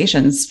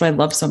conversations. What I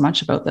love so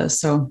much about this.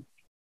 So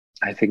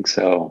I think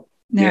so.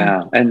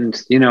 Yeah. And,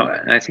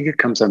 I think it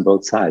comes on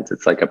both sides.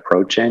 It's like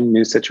approaching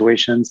new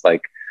situations,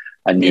 like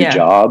a new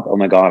job. Oh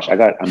my gosh,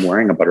 I'm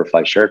wearing a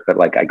butterfly shirt, but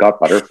like I got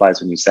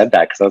butterflies when you said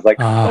that, because I was like,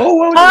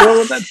 what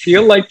would that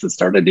feel like to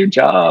start a new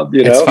job?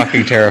 It's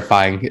fucking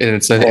terrifying. And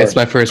it's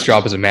my first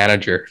job as a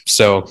manager.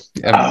 So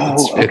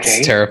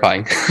it's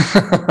terrifying.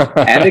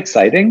 And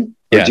exciting?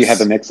 Or yes. Do you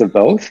have a mix of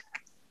both?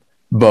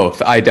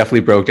 Both. I definitely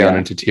broke down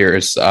into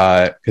tears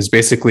because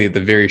basically the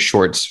very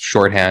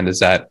shorthand is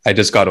that I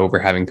just got over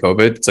having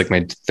COVID. It's like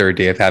my third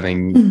day of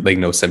having like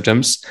no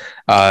symptoms.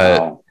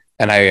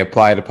 And I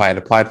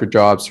applied for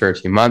jobs for a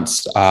few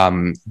months.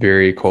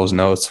 Very Cole's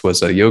Notes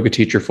was a yoga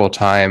teacher full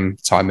time.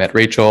 That's how I met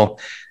Rachel,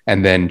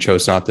 and then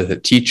chose not to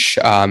teach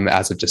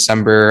as of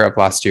December of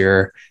last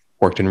year.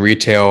 Worked in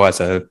retail as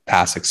a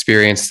past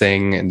experience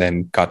thing, and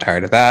then got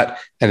tired of that.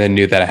 And then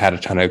knew that I had a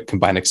ton of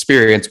combined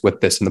experience with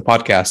this in the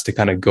podcast to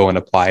kind of go and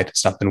apply to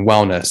stuff in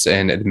wellness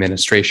and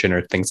administration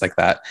or things like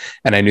that.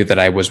 And I knew that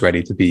I was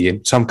ready to be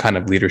in some kind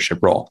of leadership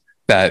role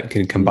that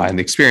can combine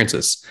the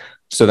experiences.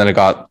 So then I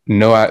got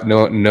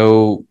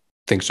no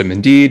things from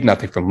Indeed,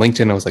 nothing from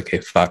LinkedIn. I was like,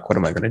 hey, fuck, what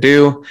am I going to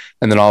do?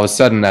 And then all of a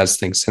sudden, as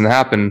things can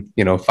happen,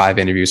 5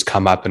 interviews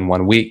come up in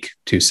 1 week,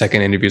 2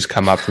 second interviews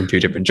come up from 2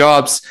 different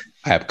jobs.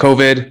 I have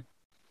COVID.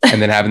 And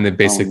then having to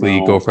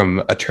basically go from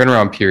a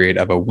turnaround period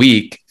of a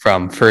week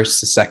from first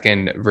to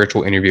second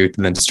virtual interview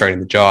to then starting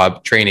the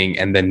job, training,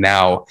 and then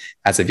now,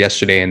 as of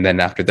yesterday, and then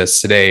after this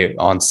today,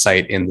 on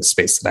site in the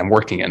space that I'm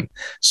working in.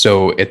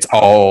 So it's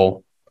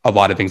all a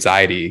lot of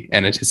anxiety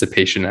and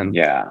anticipation and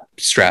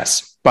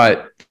stress,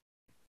 but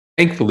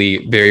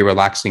thankfully very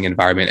relaxing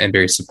environment and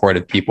very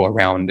supportive people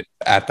around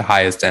at the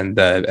highest and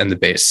the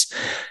base,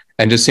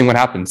 and just seeing what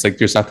happens. Like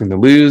there's nothing to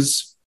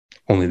lose,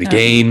 only the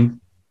gain.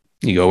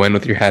 You go in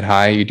with your head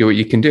high, you do what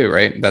you can do,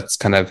 right? That's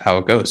kind of how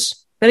it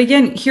goes. But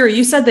again, Hiro,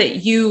 you said that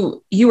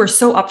you were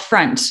so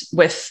upfront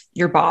with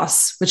your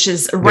boss, which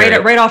is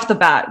right off the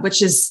bat,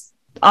 which is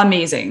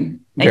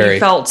amazing. And you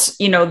felt,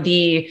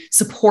 the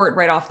support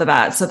right off the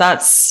bat. So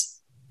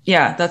that's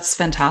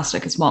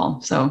fantastic as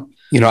well. So,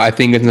 I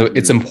think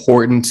it's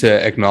important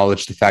to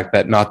acknowledge the fact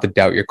that not to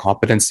doubt your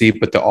competency,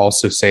 but to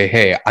also say,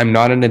 hey, I'm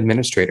not an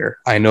administrator.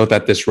 I know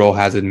that this role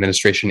has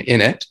administration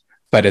in it,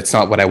 but it's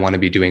not what I want to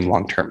be doing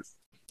long-term.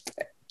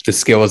 the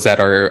skills that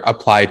are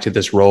applied to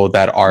this role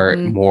that are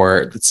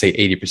more, let's say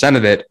 80%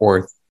 of it,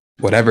 or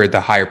whatever the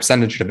higher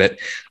percentage of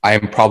it, I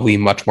am probably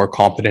much more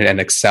confident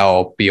and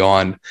excel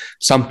beyond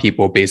some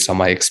people based on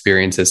my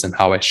experiences and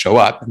how I show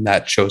up. And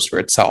that shows for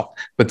itself.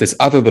 But this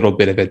other little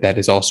bit of it that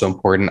is also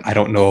important, I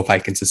don't know if I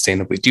can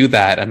sustainably do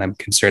that. And I'm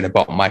concerned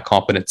about my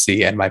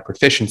competency and my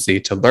proficiency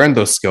to learn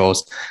those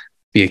skills,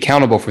 be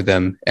accountable for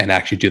them, and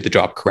actually do the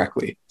job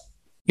correctly.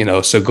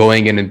 So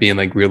going in and being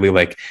like, really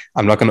like,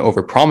 I'm not going to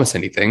overpromise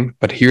anything,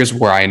 but here's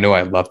where I know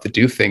I love to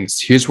do things.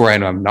 Here's where I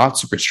know I'm not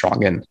super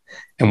strong in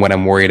and what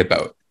I'm worried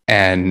about,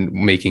 and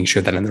making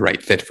sure that I'm the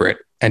right fit for it,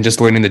 and just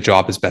learning the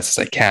job as best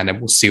as I can. And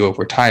we'll see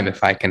over time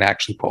if I can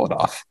actually pull it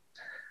off.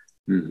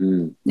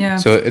 Yeah.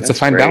 So it's a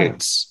fine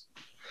balance.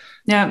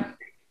 Yeah.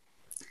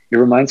 It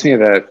reminds me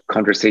of a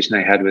conversation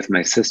I had with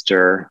my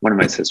sister, one of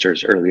my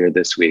sisters, earlier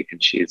this week,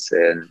 and she's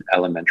an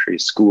elementary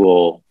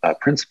school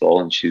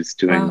principal, and she's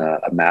doing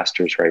a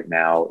master's right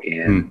now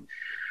in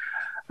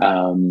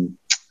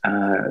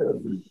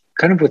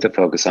kind of with a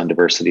focus on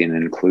diversity and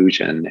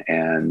inclusion,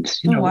 and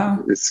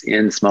it's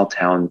in small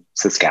town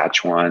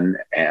Saskatchewan,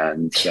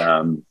 and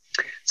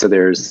so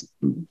there's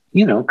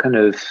kind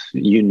of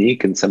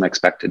unique and some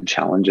expected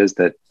challenges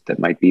that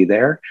might be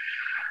there.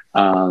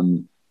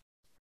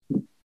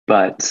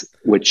 But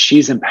what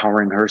she's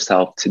empowering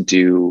herself to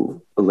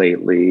do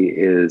lately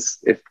is,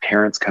 if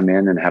parents come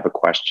in and have a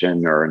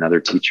question, or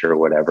another teacher or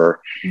whatever,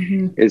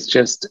 is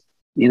just,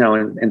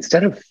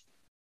 instead of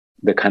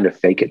the kind of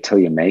fake it till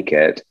you make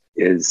it,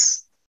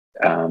 is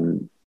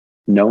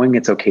knowing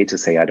it's okay to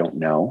say, I don't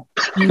know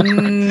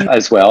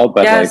as well,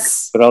 but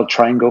but I'll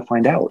try and go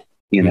find out,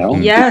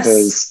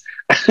 because,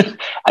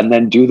 and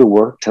then do the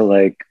work to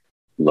like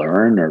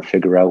learn or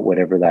figure out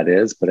whatever that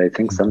is. But I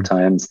think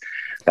sometimes,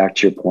 back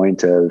to your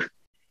point of,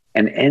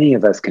 and any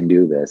of us can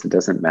do this. It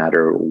doesn't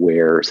matter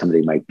where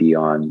somebody might be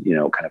on,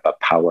 kind of a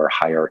power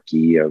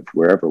hierarchy of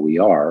wherever we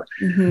are,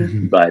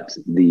 but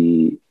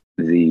the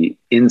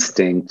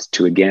instinct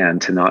to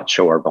not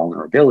show our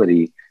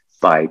vulnerability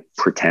by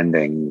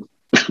pretending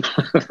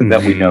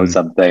that we know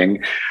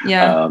something.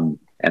 And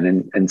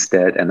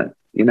instead,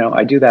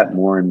 I do that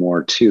more and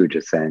more too,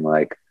 just saying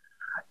like,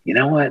 you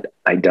know what,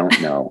 I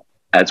don't know,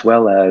 as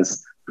well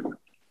as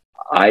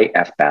I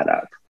effed that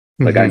up.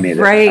 Like I made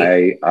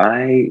it.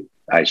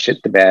 I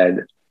shit the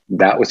bed.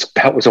 That was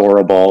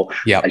horrible.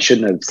 I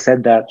shouldn't have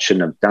said that.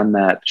 Shouldn't have done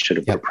that. Should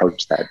have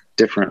approached that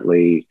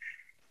differently.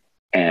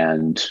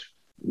 And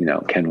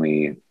can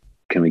we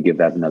give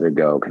that another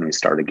go? Can we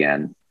start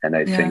again? And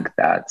I think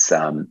that's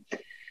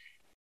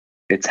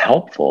it's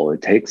helpful.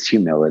 It takes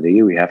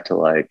humility. We have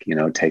to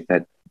take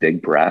that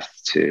big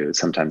breath to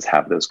sometimes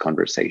have those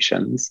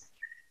conversations.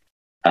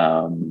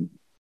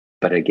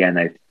 But again,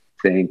 I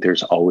think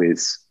there's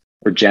always,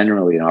 or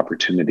generally, an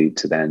opportunity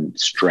to then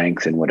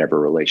strengthen whatever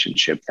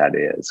relationship that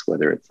is,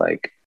 whether it's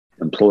like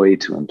employee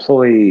to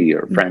employee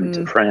or friend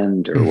to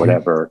friend or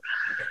whatever.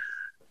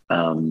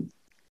 And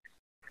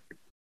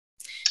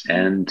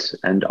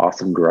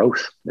awesome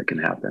growth that can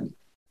happen.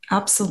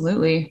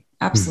 Absolutely.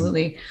 I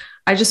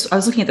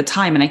was looking at the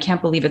time, and I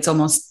can't believe it's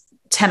almost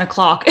 10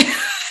 o'clock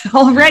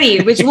already,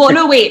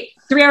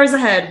 3 hours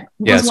ahead.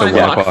 It was 1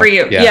 o'clock for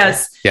you.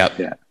 Yes.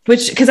 Yeah.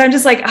 Because I'm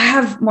just like, I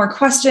have more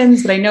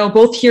questions, but I know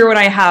both Hero and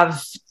I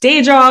have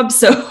day jobs.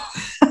 So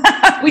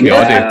we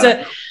have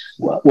to.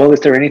 Well, is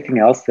there anything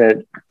else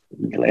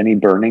any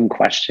burning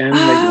question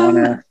that you want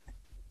to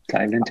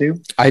dive into?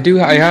 I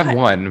have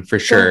one for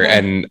sure.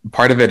 And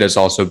part of it is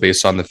also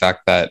based on the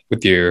fact that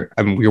with you're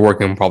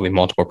working on probably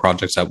multiple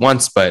projects at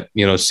once, but,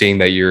 seeing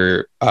that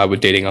you're with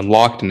Dating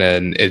Unlocked, and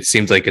then it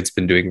seems like it's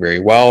been doing very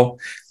well.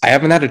 I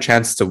haven't had a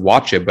chance to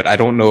watch it, but I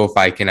don't know if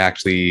I can I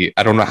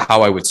don't know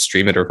how I would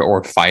stream it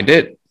or find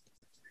it.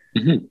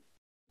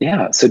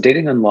 Yeah. So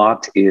Dating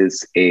Unlocked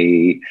is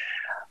a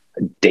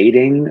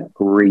dating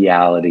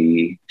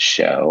reality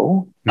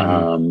show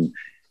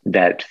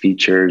that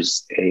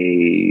features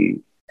a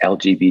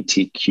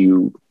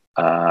LGBTQ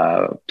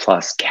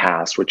plus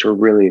cast, which we're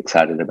really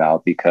excited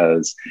about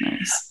because,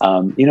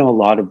 a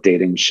lot of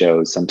dating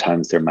shows,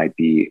 sometimes there might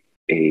be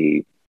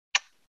a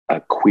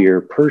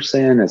queer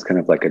person as kind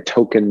of like a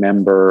token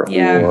member,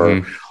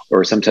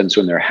 or sometimes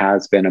when there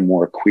has been a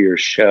more queer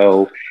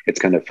show, it's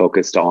kind of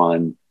focused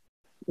on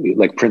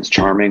like Prince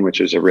Charming, which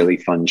is a really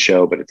fun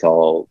show, but it's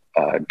all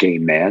gay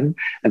men.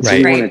 And so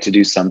we wanted to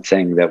do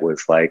something that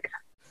was like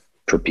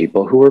for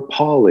people who are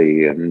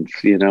poly and,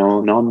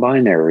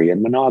 non-binary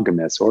and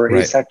monogamous or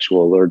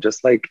asexual, or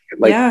just like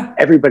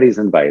everybody's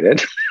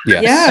invited.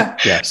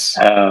 Yes.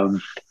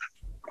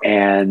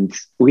 And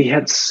we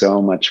had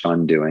so much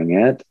fun doing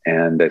it.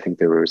 And I think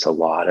there was a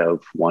lot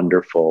of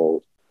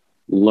wonderful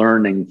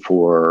learning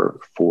for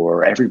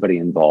everybody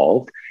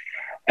involved,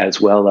 as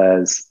well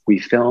as we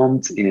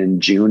filmed in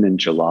June and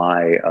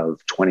July of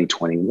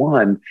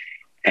 2021.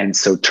 And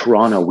so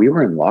Toronto, we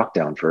were in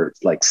lockdown for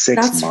like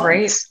 6 months.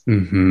 Right.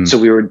 So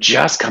we were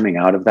just coming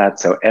out of that.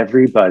 So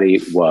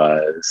everybody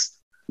was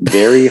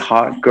very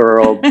hot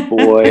girl,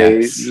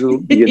 boys,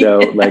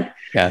 like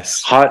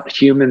Yes. hot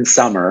human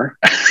summer,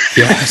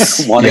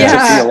 Yes. wanting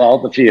Yes. to feel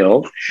all the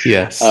feels.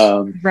 Yes.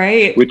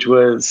 Right. Which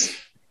was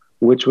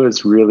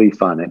really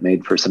fun. It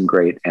made for some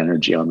great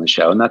energy on the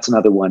show. And that's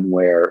another one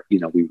where,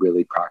 we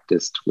really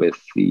practiced with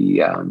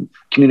the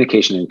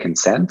communication and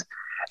consent,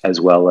 as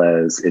well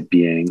as it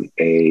being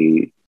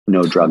a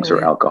no drugs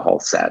or alcohol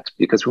set,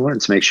 because we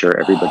wanted to make sure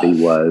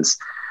everybody was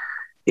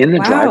in the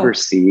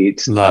driver's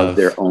seat of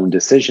their own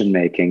decision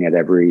making at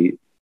every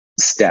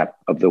step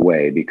of the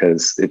way.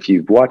 Because if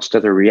you've watched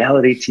other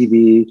reality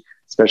TV,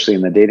 especially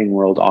in the dating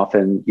world,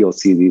 often you'll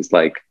see these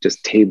like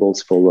just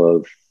tables full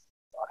of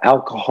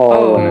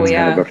alcohol, and it's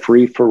kind of a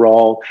free for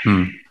all.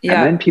 And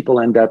then people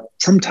end up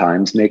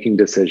sometimes making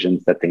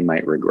decisions that they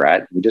might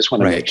regret. We just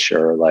want to make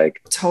sure,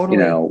 like,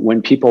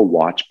 when people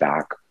watch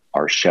back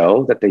our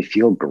show, that they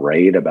feel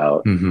great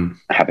about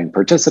having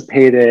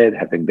participated,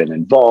 having been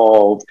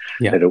involved,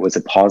 that it was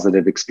a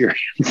positive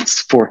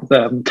experience for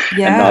them,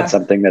 and not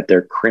something that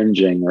they're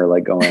cringing or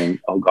like going,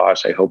 oh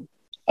gosh, I hope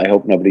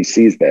nobody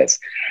sees this.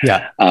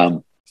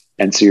 And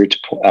so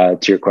to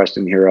your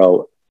question,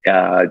 Hero,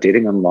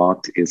 Dating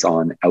Unlocked is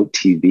on Out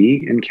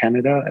TV in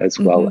Canada, as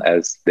well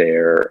as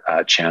their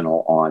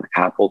channel on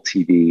Apple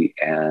TV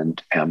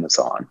and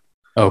Amazon.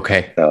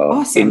 Okay.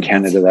 So in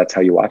Canada, that's how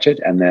you watch it.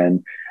 And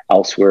then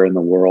elsewhere in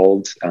the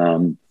world,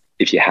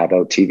 if you have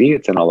Out TV,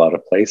 it's in a lot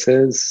of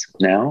places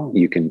now.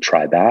 You can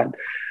try that.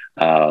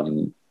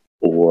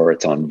 Or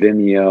it's on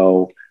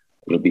Vimeo.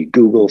 It'll be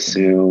Google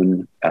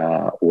soon,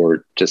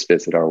 or just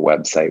visit our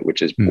website,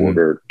 which is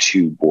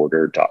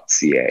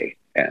border2border.ca.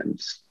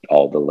 And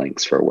all the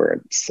links for where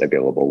it's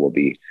available will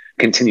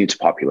continue to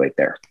populate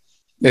there.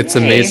 It's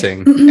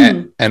amazing.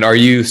 And are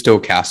you still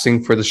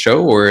casting for the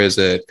show, or is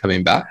it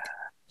coming back?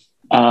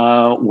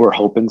 We're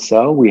hoping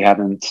so. We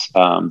haven't,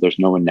 there's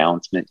no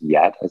announcement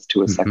yet as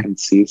to a second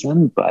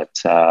season,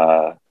 but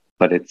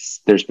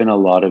there's been a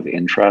lot of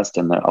interest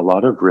and a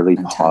lot of really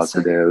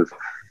positive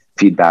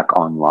feedback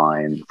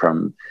online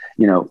from,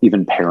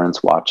 even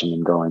parents watching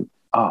and going,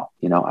 oh,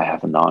 I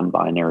have a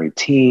non-binary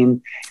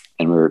teen,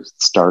 and we're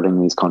starting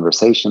these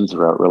conversations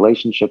about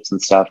relationships and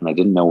stuff, and I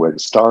didn't know where to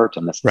start.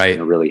 And this has been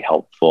a really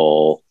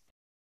helpful,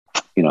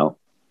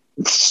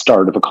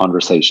 start of a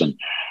conversation,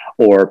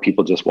 or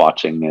people just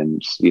watching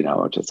and,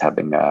 just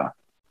having a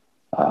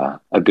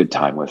good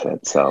time with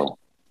it. So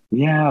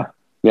it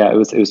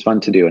was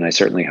fun to do. And I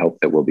certainly hope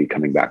that we'll be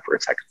coming back for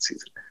a second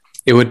season.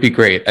 It would be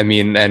great. I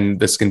mean, and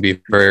this can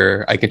be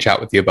I can chat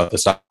with you about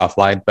this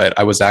offline, but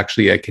I was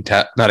actually I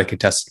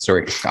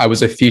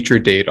was a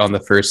featured date on the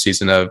first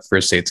season of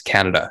First Dates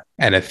Canada,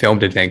 and I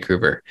filmed in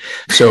Vancouver.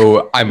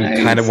 So I'm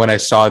kind of, when I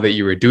saw that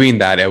you were doing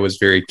that, I was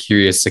very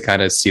curious to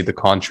kind of see the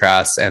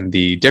contrasts and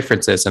the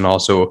differences. And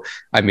also,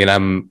 I mean,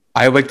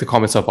 I like to call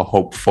myself a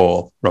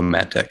hopeful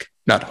romantic,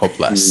 not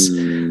hopeless.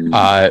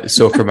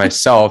 So for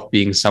myself,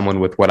 being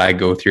someone with what I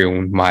go through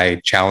and my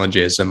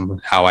challenges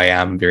and how I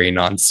am very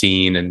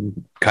non-seen and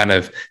kind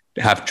of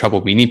have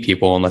trouble meeting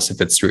people unless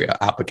if it's through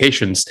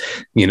applications,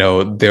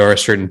 there are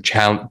certain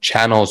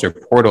channels or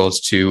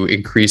portals to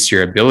increase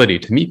your ability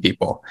to meet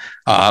people,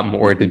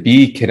 or to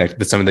be connected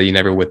with someone that you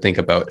never would think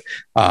about.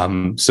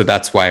 So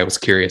that's why I was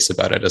curious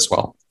about it as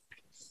well.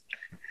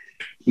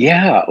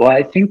 Yeah, well,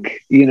 I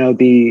think,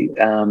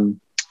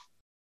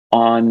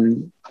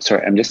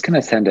 sorry, I'm just going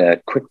to send a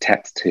quick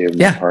text to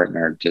my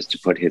partner just to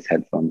put his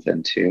headphones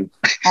into.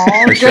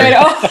 Oh, good. Sure.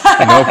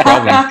 No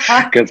problem.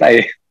 Because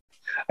I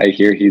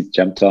hear he's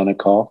jumped on a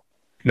call.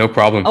 No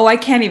problem. Oh, I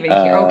can't even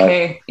hear.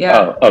 Okay.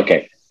 Yeah. Oh,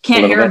 okay.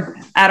 Can't hear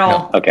him at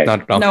all. No, okay.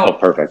 Not at all. No. Oh,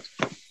 perfect.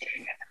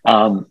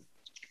 So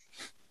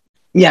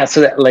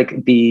that,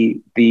 like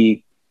the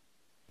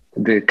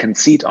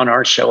conceit on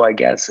our show, I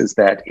guess, is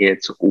that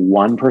it's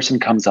one person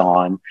comes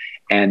on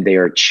and they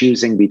are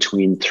choosing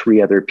between three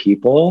other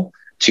people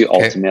to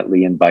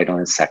ultimately invite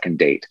on a second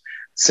date.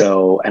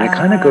 So, and it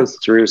kind of goes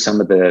through some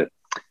of the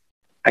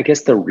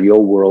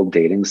real world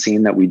dating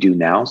scene that we do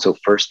now. So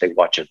first they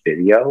watch a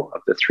video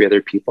of the three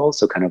other people.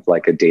 So kind of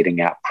like a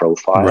dating app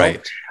profile,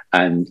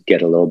 and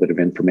get a little bit of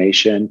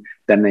information.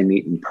 Then they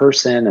meet in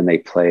person and they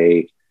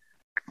play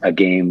a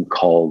game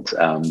called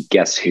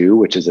Guess Who,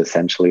 which is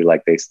essentially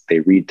like they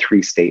read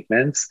three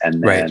statements,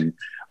 and then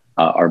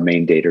our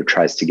main dater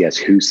tries to guess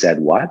who said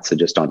what. So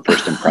just on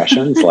first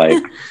impressions,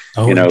 like,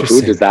 who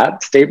does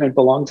that statement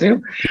belong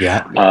to?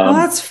 Yeah.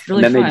 That's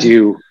really fun. Then they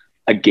do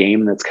a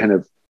game that's kind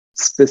of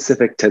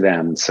specific to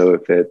them. So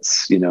if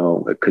it's,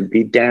 it could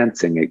be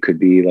dancing, it could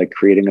be like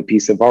creating a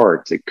piece of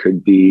art, it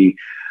could be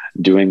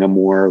doing a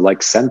more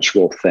like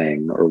sensual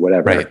thing or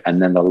whatever.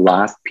 And then the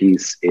last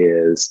piece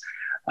is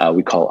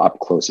we call up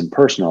close and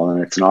personal,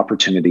 and it's an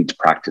opportunity to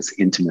practice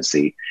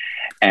intimacy.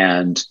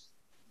 And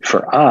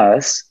for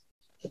us,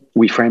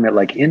 we frame it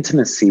like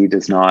intimacy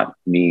does not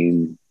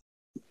mean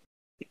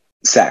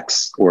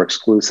sex or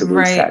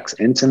exclusively sex.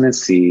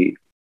 Intimacy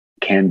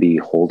can be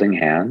holding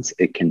hands.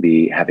 It can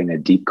be having a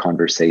deep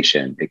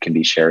conversation. It can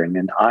be sharing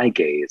an eye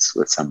gaze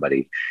with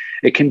somebody.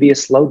 It can be a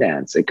slow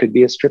dance. It could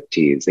be a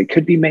striptease. It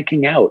could be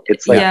making out.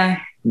 It's like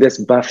this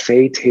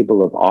buffet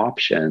table of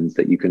options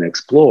that you can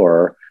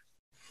explore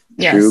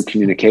through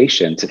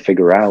communication to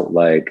figure out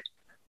like,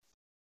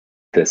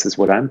 this is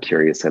what I'm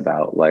curious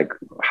about. Like,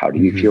 how do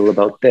you feel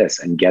about this?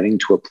 And getting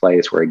to a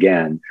place where,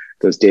 again,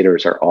 those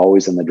daters are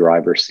always in the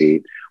driver's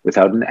seat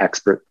without an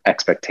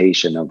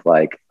expectation of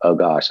like, oh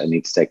gosh, I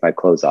need to take my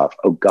clothes off.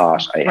 Oh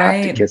gosh, I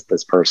have to kiss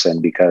this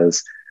person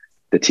because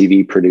the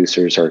TV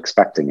producers are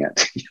expecting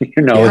it.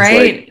 You know,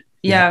 it's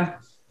like,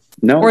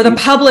 no, or the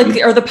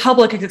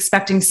public is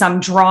expecting some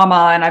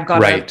drama, and I've got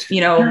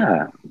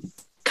to,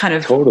 kind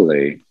of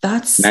totally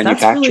manufacture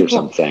that's really cool.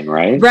 something,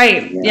 right?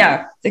 Right.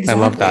 Yeah,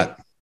 exactly. I love that.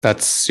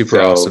 That's super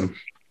awesome.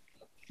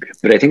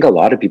 But I think a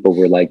lot of people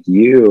were like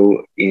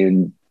you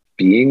in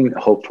being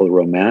hopeful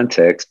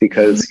romantics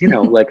because, you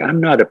know, like I'm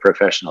not a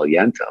professional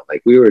yenta.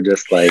 Like we were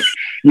just like,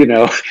 you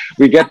know,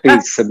 we get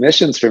these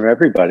submissions from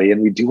everybody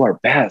and we do our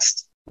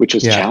best, which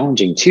was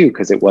challenging too,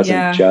 because it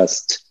wasn't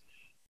just,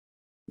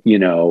 you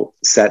know,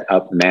 set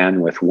up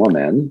man with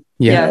woman.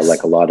 You know,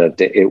 like a lot of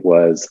it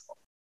was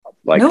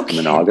like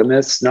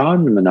monogamous,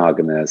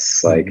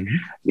 non-monogamous, like,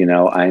 you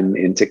know, I'm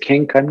into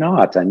kink, I'm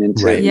not, I'm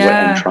into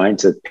I'm trying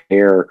to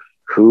pair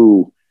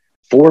 4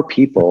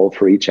 people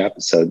for each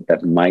episode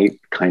that might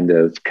kind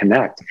of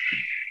connect.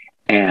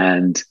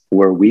 And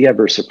were we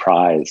ever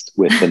surprised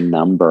with the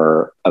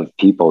number of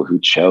people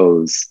who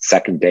chose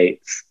second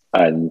dates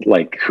and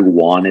like who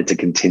wanted to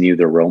continue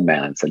the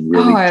romance and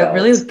really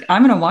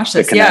I'm gonna watch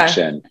this. The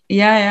connection.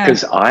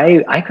 Because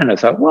I kind of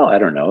thought, well, I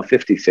don't know,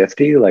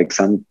 50-50, like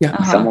some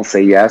will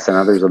say yes and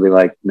others will be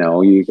like,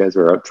 no, you guys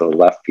are out to the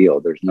left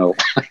field, there's no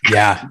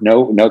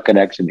no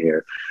connection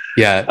here.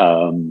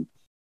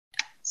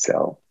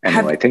 So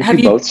anyway, thank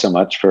you both so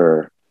much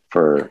for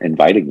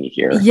inviting me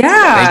here.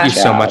 Thank you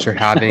so much for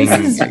having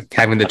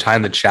the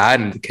time to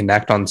chat and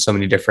connect on so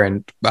many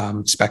different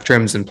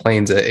spectrums and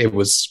planes. It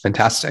was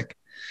fantastic.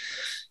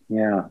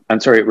 Yeah, I'm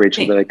sorry,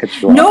 Rachel, that I cut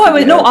you off.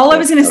 All I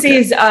was going to say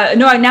is, I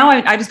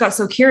just got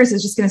so curious. I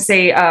was just going to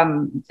say,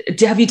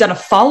 have you done a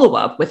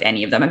follow-up with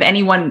any of them?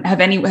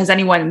 Has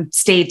anyone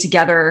stayed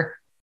together?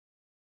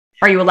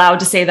 Are you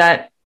allowed to say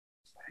that?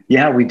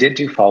 Yeah, we did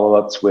do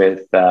follow-ups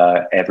with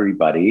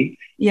everybody.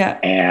 Yeah.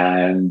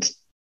 And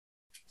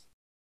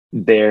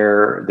I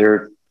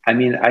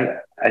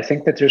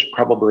think that there's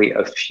probably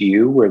a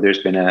few where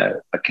there's been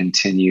a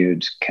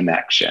continued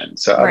connection.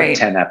 So out of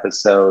 10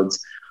 episodes,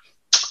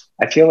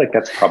 I feel like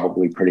that's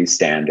probably pretty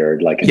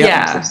standard, like in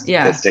terms of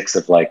statistics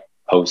of like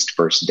post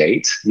first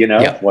date, you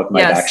know, what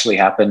might actually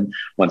happen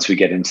once we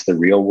get into the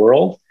real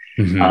world.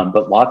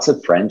 But lots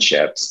of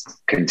friendships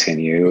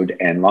continued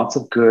and lots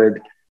of good,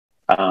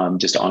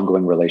 just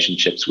ongoing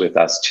relationships with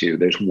us too.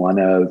 There's one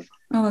of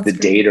the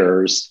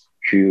daters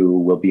who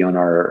will be on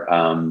our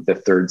the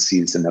 3rd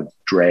season of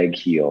Drag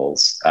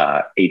Heals,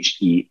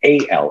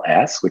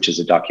 HEALS, which is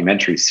a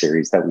documentary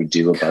series that we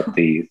do about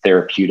the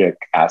therapeutic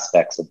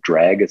aspects of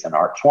drag as an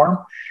art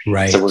form.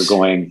 Right. So we're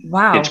going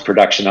into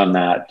production on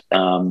that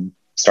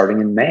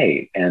starting in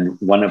May. And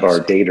one of our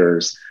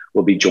daters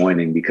will be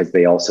joining because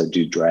they also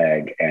do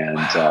drag. And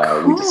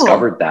we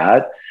discovered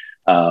that.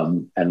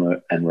 And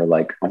we're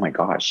like, oh my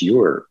gosh,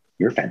 you're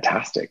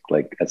fantastic.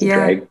 Like as a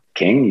drag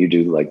king, you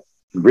do like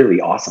really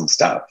awesome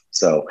stuff.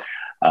 So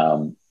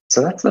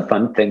that's the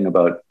fun thing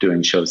about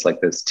doing shows like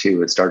this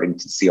too, is starting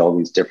to see all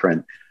these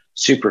different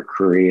super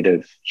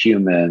creative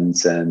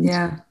humans and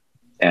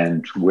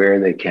where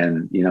they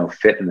can, you know,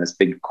 fit in this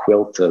big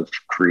quilt of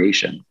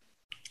creation.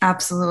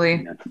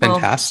 Absolutely.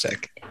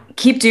 Fantastic. Well,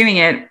 keep doing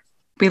it.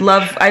 We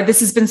love, this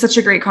has been such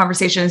a great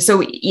conversation.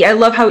 So I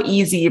love how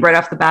easy right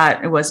off the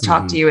bat it was to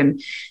talk to you,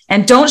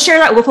 and don't share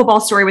that wiffle ball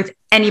story with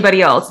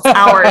anybody else. It's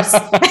ours.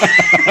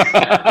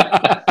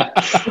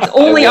 It's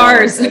only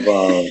ours.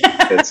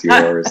 It's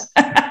yours.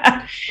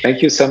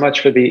 Thank you so much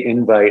for the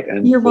invite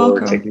and You're for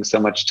welcome. taking so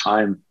much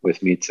time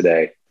with me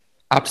today.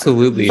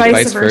 Absolutely.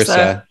 Vice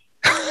versa.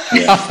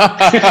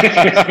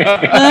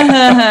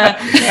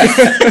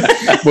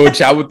 We'll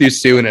chat with you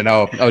soon, and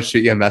I'll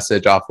shoot you a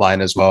message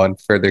offline as well and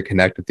further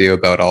connect with you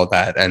about all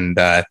that. And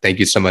thank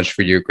you so much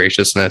for your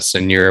graciousness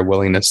and your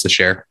willingness to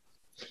share.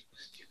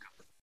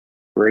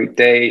 Great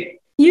day.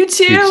 You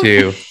too. You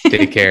too.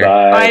 Take care.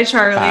 Bye. Bye,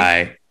 Charlie.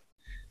 Bye.